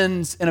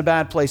ends in a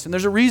bad place. And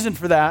there's a reason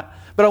for that.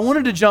 But I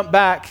wanted to jump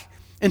back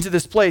into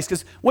this place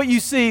because what you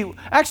see,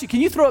 actually,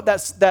 can you throw up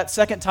that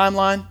second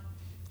timeline?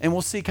 And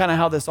we'll see kind of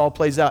how this all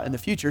plays out in the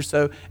future.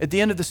 So at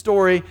the end of the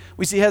story,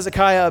 we see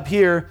Hezekiah up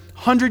here.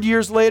 100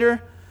 years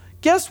later,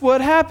 guess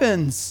what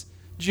happens?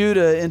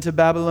 Judah into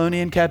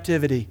Babylonian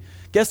captivity.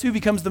 Guess who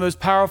becomes the most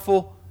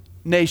powerful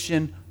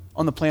nation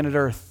on the planet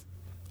Earth?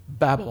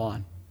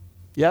 Babylon.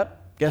 Yep.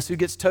 Guess who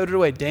gets toted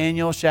away?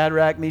 Daniel,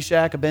 Shadrach,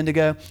 Meshach,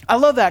 Abednego. I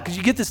love that because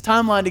you get this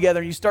timeline together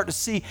and you start to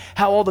see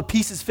how all the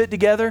pieces fit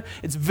together.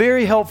 It's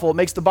very helpful. It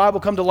makes the Bible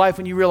come to life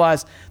when you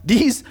realize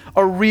these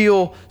are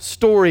real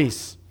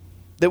stories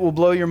that will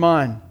blow your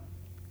mind.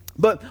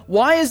 But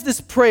why is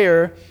this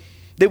prayer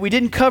that we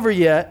didn't cover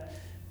yet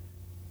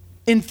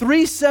in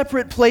 3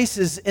 separate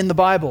places in the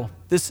Bible?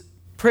 This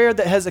prayer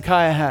that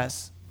Hezekiah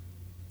has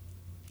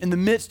in the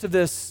midst of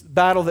this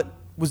battle that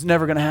was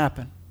never going to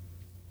happen.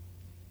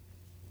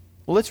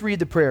 Well, let's read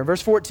the prayer.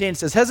 Verse 14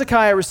 says,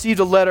 Hezekiah received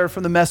a letter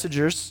from the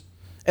messengers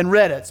and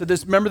read it. So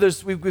remember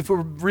this, if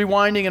we're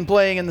rewinding and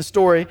playing in the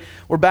story,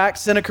 we're back.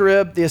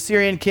 Sennacherib, the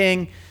Assyrian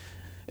king,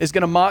 is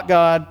going to mock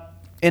God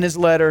in his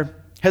letter.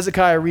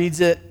 Hezekiah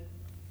reads it.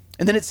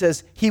 And then it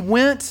says, he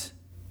went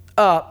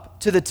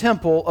up to the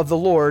temple of the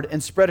Lord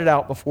and spread it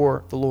out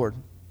before the Lord.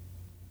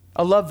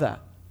 I love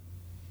that.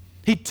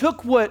 He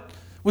took what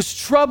was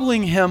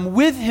troubling him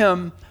with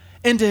him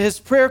into his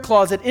prayer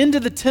closet, into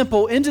the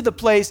temple, into the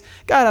place,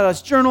 got out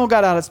his journal,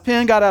 got out his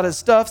pen, got out his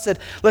stuff, said,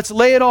 let's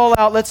lay it all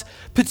out. Let's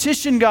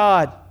petition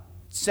God.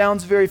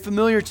 Sounds very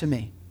familiar to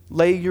me.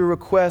 Lay your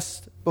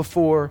request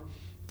before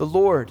the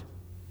Lord.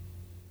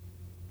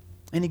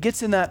 And he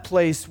gets in that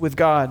place with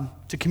God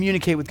to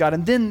communicate with God.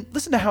 And then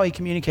listen to how he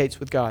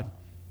communicates with God.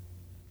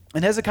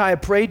 And Hezekiah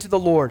prayed to the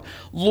Lord.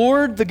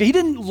 Lord, he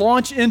didn't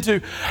launch into,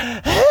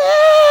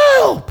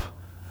 help!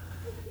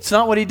 It's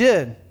not what he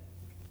did.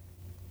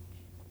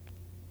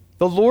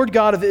 The Lord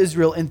God of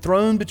Israel,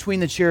 enthroned between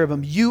the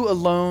cherubim, you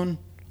alone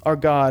are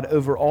God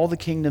over all the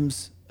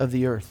kingdoms of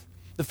the earth.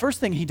 The first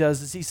thing he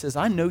does is he says,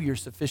 I know you're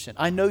sufficient.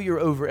 I know you're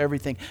over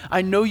everything.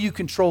 I know you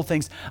control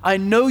things. I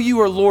know you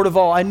are Lord of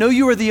all. I know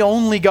you are the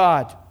only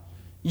God.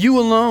 You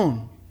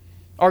alone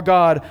are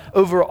God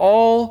over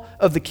all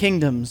of the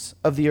kingdoms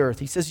of the earth.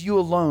 He says, you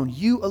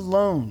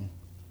alone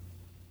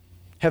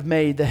have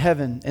made the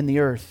heaven and the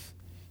earth.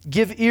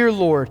 Give ear,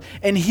 Lord,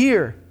 and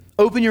hear.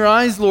 Open your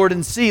eyes, Lord,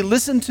 and see.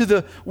 Listen to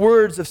the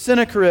words of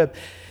Sennacherib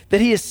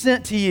that he has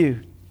sent to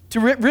you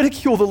to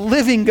ridicule the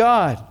living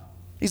God.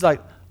 He's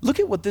like, look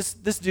at what this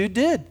dude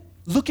did.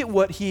 Look at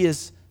what he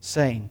is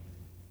saying.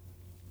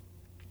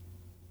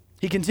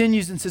 He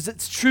continues and says,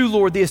 it's true,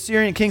 Lord, the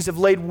Assyrian kings have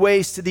laid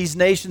waste to these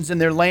nations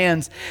and their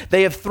lands.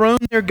 They have thrown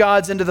their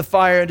gods into the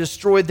fire and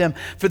destroyed them,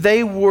 for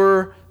they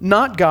were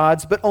not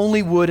gods, but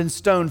only wood and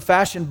stone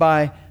fashioned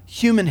by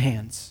human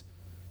hands.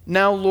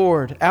 Now,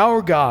 Lord,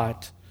 our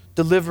God,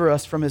 deliver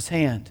us from his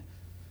hand.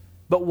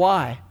 But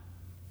why?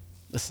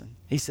 Listen,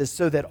 he says,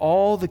 so that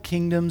all the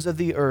kingdoms of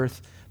the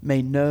earth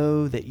may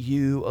know that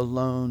you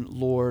alone,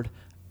 Lord,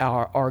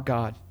 are our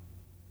God.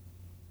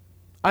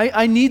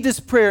 I need this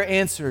prayer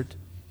answered,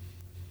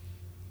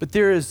 but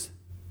there is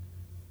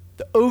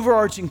the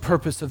overarching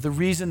purpose of the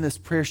reason this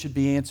prayer should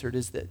be answered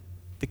is that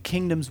the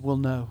kingdoms will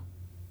know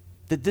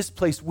that this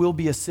place will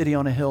be a city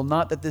on a hill,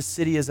 not that this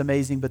city is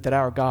amazing, but that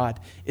our God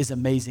is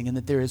amazing and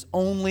that there is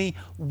only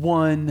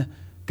one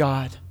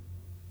God,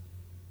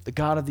 the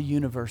God of the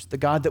universe, the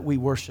God that we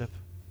worship.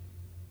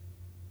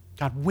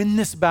 God, win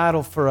this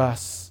battle for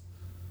us,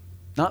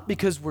 not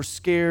because we're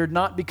scared,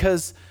 not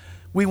because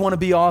we want to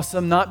be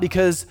awesome, not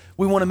because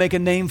we want to make a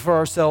name for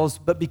ourselves,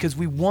 but because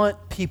we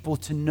want people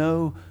to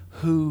know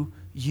who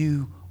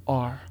you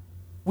are.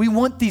 We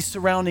want these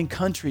surrounding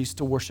countries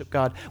to worship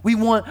God. We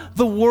want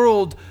the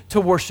world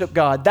to worship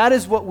God. That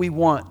is what we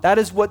want. That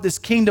is what this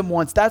kingdom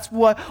wants. That's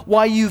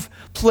why you've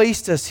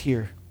placed us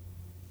here.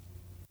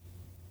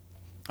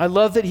 I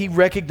love that he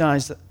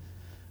recognized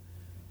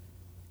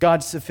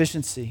God's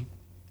sufficiency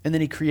and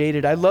then he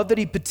created. I love that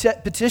he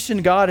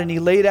petitioned God and he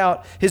laid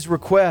out his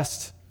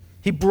request.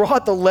 He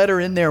brought the letter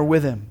in there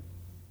with him.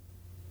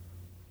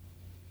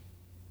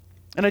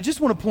 And I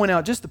just want to point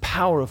out just the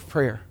power of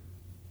prayer.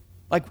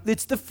 Like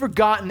it's the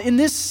forgotten. In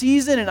this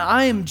season, and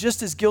I am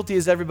just as guilty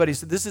as everybody,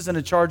 so this isn't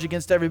a charge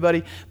against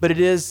everybody, but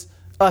it is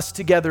us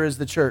together as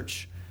the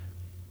church.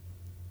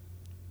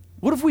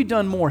 What have we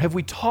done more? Have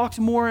we talked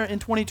more in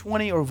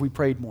 2020 or have we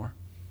prayed more?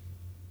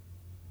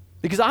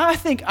 Because I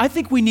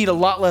think we need a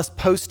lot less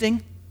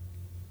posting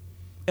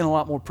and a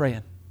lot more praying.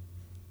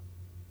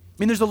 I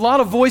mean, there's a lot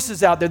of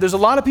voices out there. There's a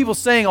lot of people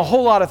saying a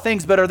whole lot of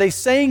things, but are they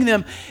saying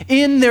them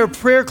in their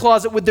prayer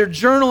closet with their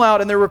journal out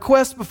and their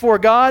requests before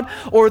God,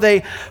 or are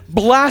they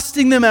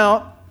blasting them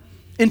out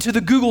into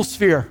the Google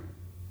sphere?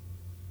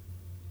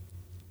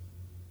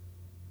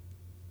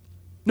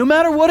 No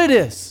matter what it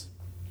is,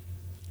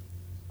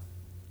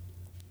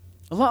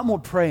 a lot more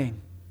praying,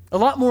 a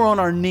lot more on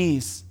our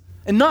knees,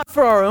 and not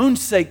for our own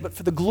sake, but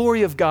for the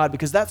glory of God,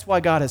 because that's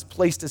why God has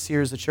placed us here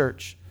as a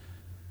church,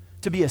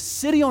 to be a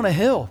city on a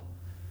hill,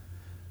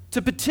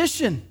 to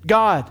petition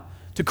God,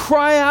 to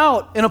cry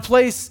out in a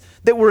place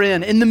that we're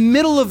in the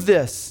middle of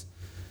this,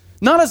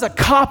 not as a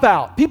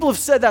cop-out. People have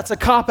said that's a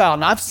cop-out,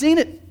 and I've seen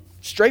it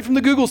straight from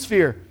the Google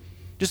sphere,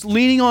 just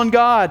leaning on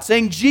God,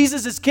 saying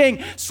Jesus is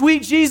king,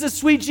 sweet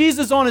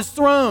Jesus on his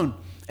throne,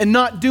 and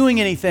not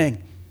doing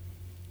anything.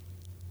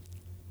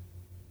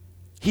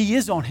 He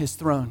is on his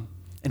throne,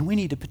 and we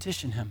need to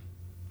petition him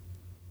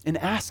and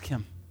ask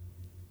him,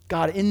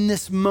 God, in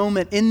this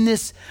moment, in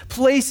this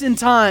place in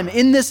time,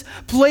 in this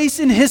place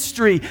in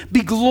history,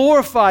 be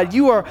glorified.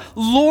 You are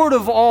Lord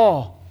of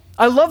all.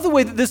 I love the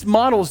way that this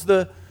models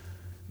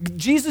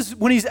Jesus,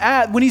 when he's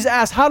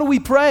asked, how do we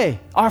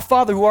pray? Our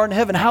Father who art in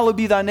heaven, hallowed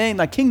be thy name.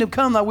 Thy kingdom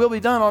come, thy will be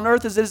done on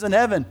earth as it is in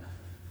heaven.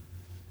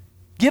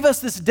 Give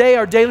us this day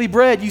our daily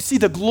bread. You see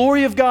the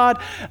glory of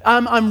God.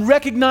 I'm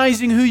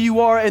recognizing who you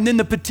are, and then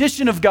the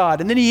petition of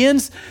God. And then he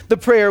ends the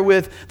prayer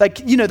with, thy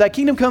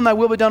kingdom come, thy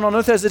will be done on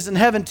earth as it is in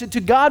heaven.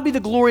 To God be the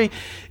glory,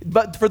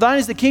 but for thine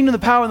is the kingdom, the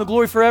power, and the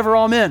glory forever.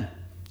 Amen.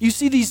 You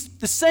see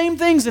the same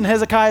things in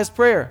Hezekiah's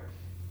prayer.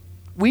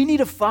 We need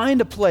to find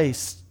a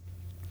place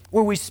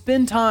where we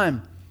spend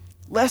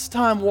less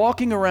time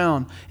walking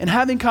around and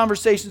having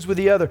conversations with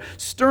the other,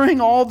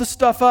 stirring all the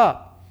stuff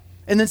up.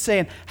 And then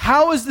saying,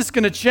 how is this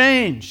going to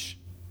change?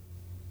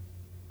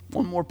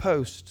 One more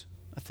post.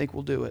 I think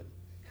we'll do it.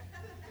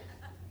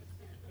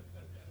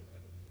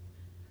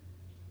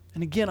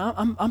 And again,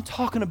 I'm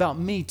talking about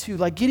me too,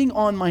 like getting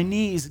on my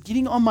knees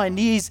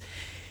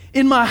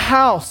in my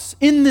house,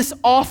 in this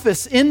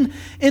office, in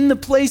the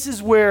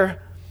places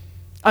where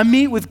I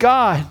meet with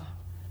God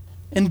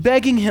and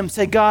begging him,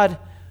 say, God,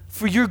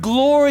 for your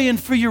glory and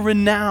for your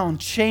renown,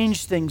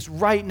 change things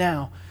right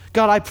now.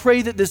 God, I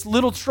pray that this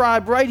little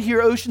tribe right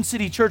here, Ocean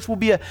City Church, will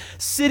be a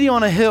city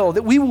on a hill,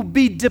 that we will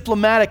be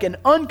diplomatic and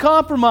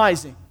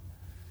uncompromising.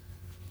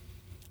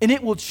 And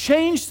it will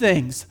change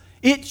things.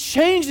 It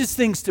changes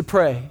things to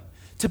pray,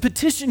 to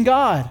petition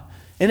God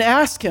and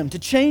ask him to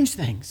change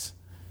things.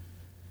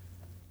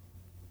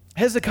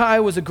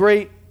 Hezekiah was a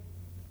great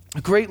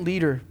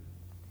leader.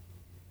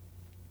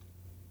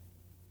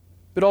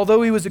 But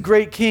although he was a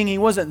great king, he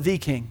wasn't the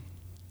king.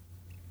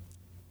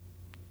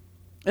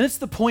 And it's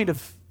the point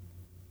of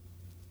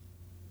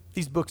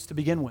these books to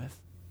begin with,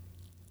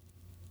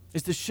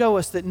 is to show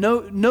us that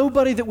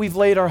nobody that we've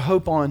laid our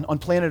hope on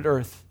planet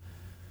Earth,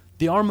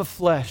 the arm of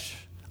flesh,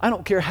 I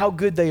don't care how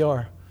good they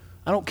are.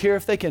 I don't care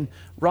if they can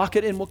rock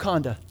it in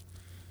Wakanda.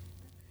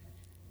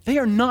 They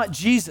are not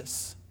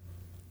Jesus.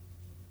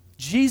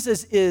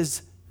 Jesus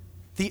is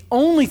the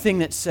only thing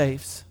that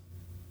saves.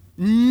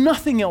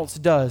 Nothing else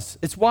does.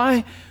 It's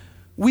why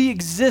we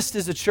exist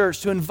as a church,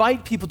 to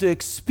invite people to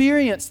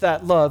experience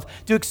that love,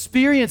 to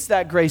experience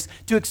that grace,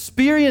 to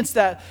experience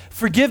that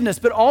forgiveness,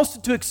 but also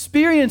to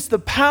experience the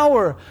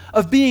power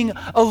of being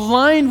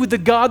aligned with the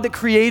God that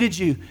created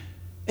you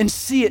and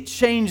see it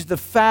change the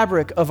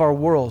fabric of our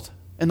world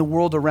and the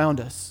world around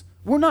us.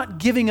 We're not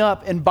giving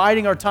up and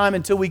biding our time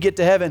until we get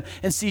to heaven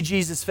and see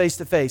Jesus face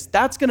to face.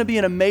 That's going to be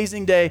an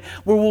amazing day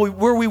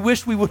where we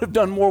wish we would have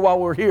done more while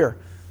we're here.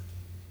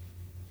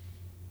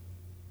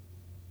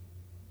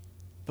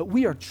 But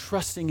we are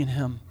trusting in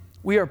him.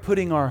 We are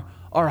putting our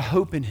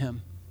hope in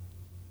him.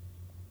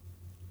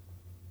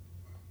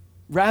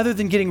 Rather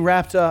than getting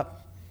wrapped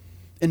up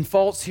in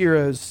false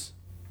heroes,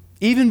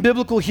 even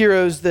biblical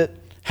heroes that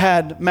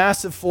had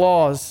massive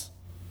flaws,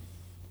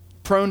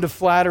 prone to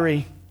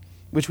flattery,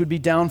 which would be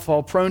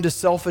downfall, prone to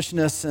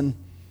selfishness and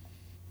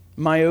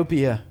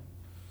myopia.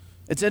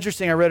 It's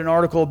interesting, I read an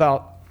article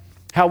about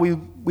how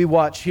we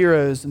watch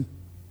heroes, and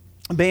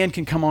a band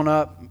can come on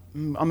up.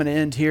 I'm going to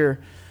end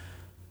here.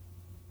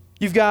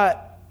 You've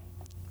got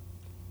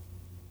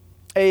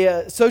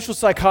a social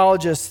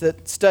psychologist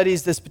that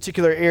studies this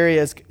particular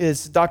area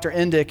is Dr.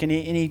 Endick, and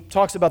he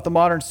talks about the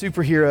modern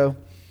superhero.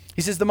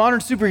 He says the modern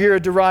superhero,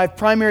 derived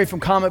primarily from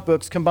comic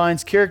books,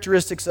 combines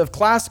characteristics of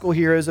classical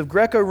heroes of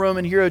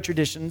Greco-Roman hero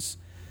traditions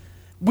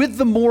with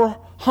the more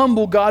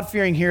humble,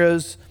 God-fearing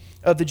heroes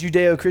of the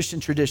Judeo-Christian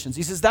traditions.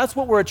 He says that's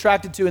what we're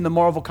attracted to in the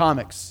Marvel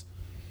comics.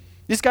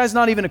 This guy's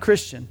not even a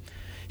Christian.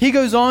 He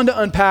goes on to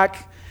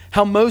unpack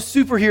how most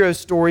superhero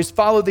stories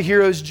follow the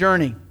hero's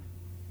journey,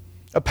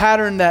 a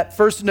pattern that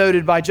first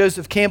noted by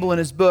Joseph Campbell in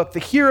his book, The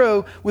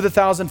Hero with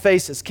 1,000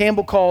 Faces.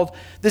 Campbell called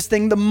this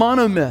thing the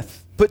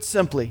monomyth, put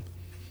simply.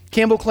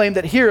 Campbell claimed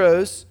that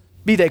heroes,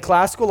 be they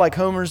classical like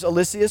Homer's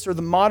Odysseus or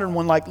the modern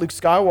one like Luke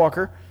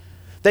Skywalker,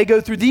 they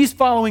go through these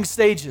following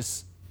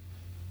stages.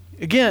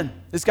 Again,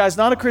 this guy's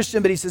not a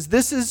Christian, but he says,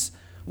 this is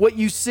what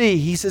you see.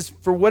 He says,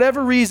 for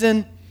whatever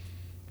reason,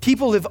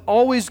 people have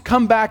always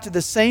come back to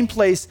the same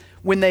place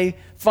when they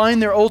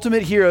find their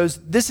ultimate heroes.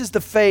 This is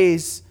the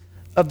phase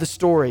of the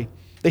story.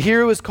 The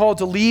hero is called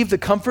to leave the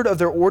comfort of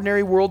their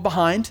ordinary world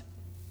behind.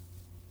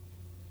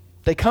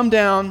 They come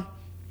down,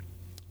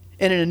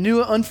 and in a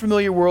new,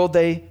 unfamiliar world,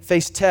 they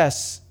face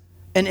tests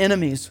and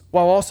enemies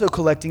while also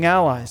collecting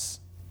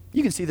allies.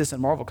 You can see this in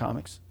Marvel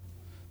Comics.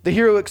 The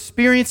hero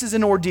experiences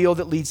an ordeal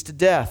that leads to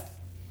death.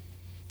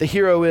 The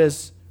hero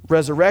is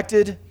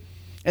resurrected,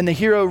 and the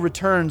hero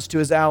returns to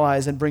his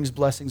allies and brings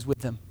blessings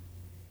with him.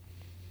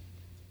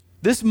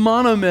 This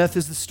monomyth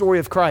is the story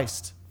of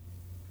Christ.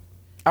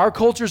 Our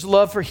culture's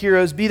love for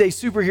heroes, be they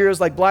superheroes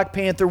like Black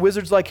Panther,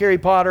 wizards like Harry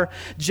Potter,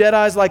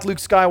 Jedis like Luke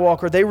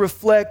Skywalker, they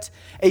reflect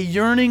a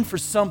yearning for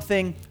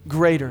something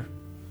greater.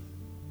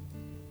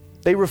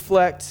 They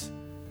reflect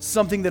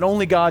something that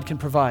only God can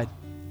provide.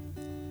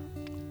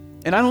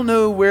 And I don't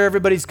know where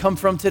everybody's come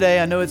from today.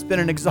 I know it's been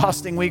an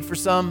exhausting week for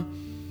some.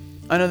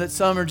 I know that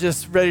some are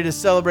just ready to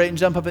celebrate and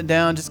jump up and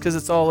down just because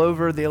it's all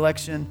over, the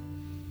election.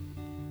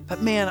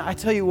 But man, I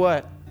tell you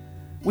what,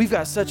 we've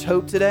got such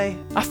hope today.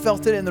 I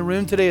felt it in the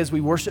room today as we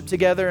worship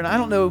together. And I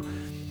don't know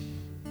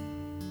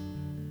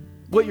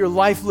what your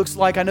life looks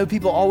like. I know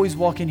people always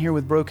walk in here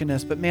with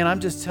brokenness. But man,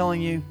 I'm just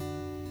telling you,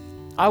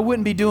 I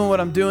wouldn't be doing what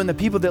I'm doing. The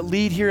people that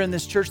lead here in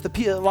this church,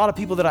 a lot of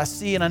people that I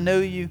see and I know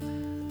you,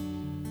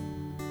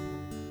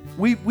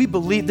 we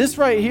believe this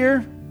right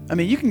here. I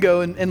mean, you can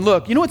go and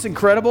look. You know what's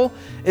incredible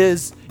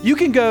is you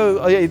can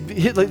go,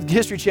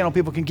 History Channel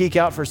people can geek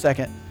out for a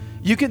second.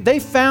 They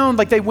found,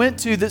 like they went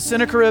to the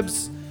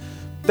Sennacherib's,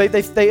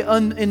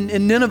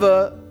 in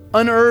Nineveh,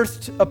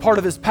 unearthed a part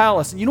of his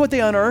palace. And you know what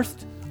they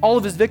unearthed? All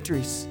of his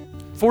victories.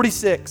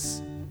 46.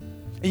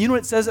 And you know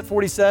what it says at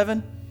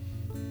 47?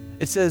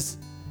 It says,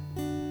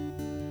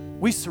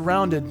 we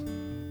surrounded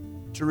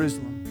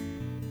Jerusalem.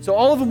 So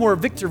all of them were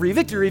victory,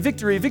 victory,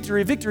 victory,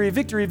 victory, victory,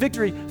 victory,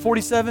 victory.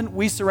 47,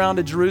 we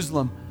surrounded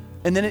Jerusalem.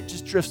 And then it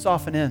just drifts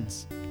off and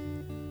ends.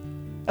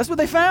 That's what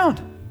they found.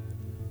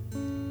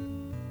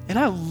 And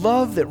I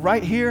love that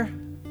right here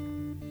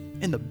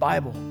in the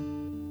Bible,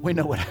 we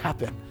know what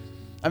happened.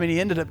 I mean,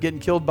 he ended up getting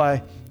killed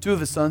by 2 of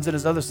his sons, and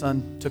his other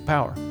son took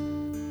power.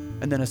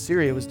 And then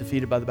Assyria was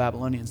defeated by the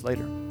Babylonians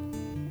later.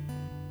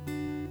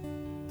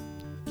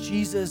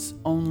 Jesus,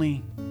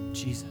 only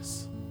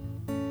Jesus.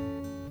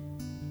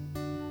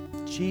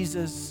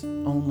 Jesus,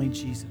 only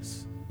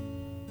Jesus.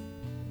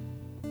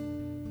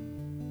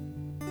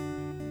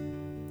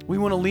 We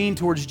want to lean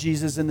towards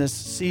Jesus in this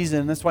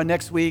season. That's why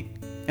next week,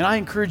 and I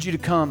encourage you to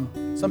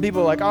come. Some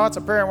people are like, oh, it's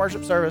a prayer and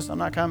worship service. I'm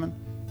not coming.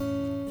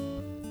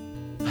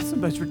 That's the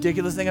most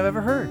ridiculous thing I've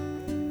ever heard.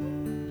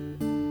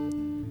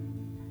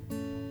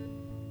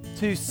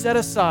 To set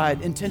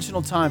aside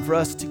intentional time for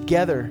us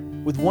together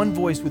with one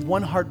voice, with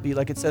one heartbeat,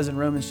 like it says in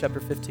Romans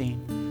chapter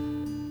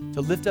 15,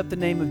 to lift up the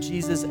name of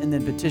Jesus and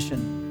then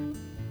petition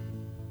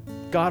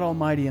God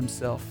Almighty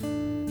himself to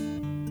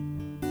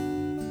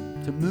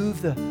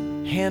move the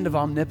hand of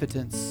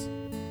omnipotence,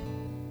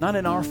 not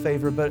in our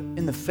favor, but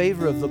in the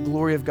favor of the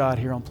glory of God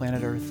here on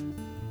planet Earth.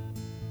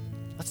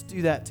 Let's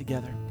do that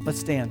together. Let's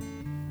stand.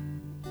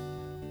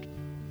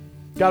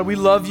 God, we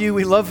love you.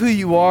 We love who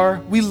you are.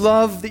 We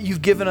love that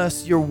you've given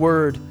us your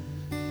word,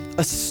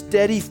 a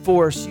steady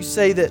force. You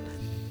say that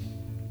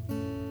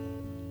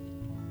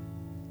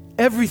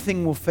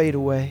everything will fade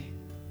away.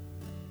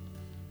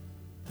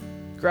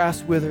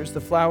 Grass withers,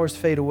 the flowers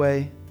fade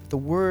away. The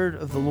word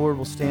of the Lord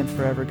will stand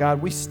forever.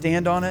 God, we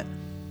stand on it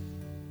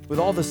with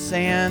all the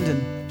sand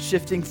and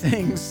shifting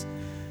things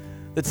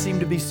that seem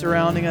to be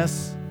surrounding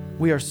us.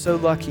 We are so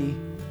lucky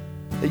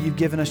that you've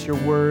given us your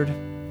word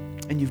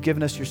and you've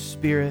given us your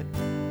spirit.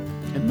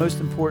 And most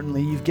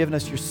importantly, you've given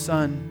us your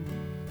Son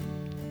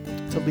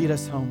to lead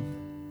us home.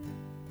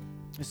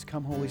 Just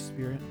come, Holy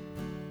Spirit.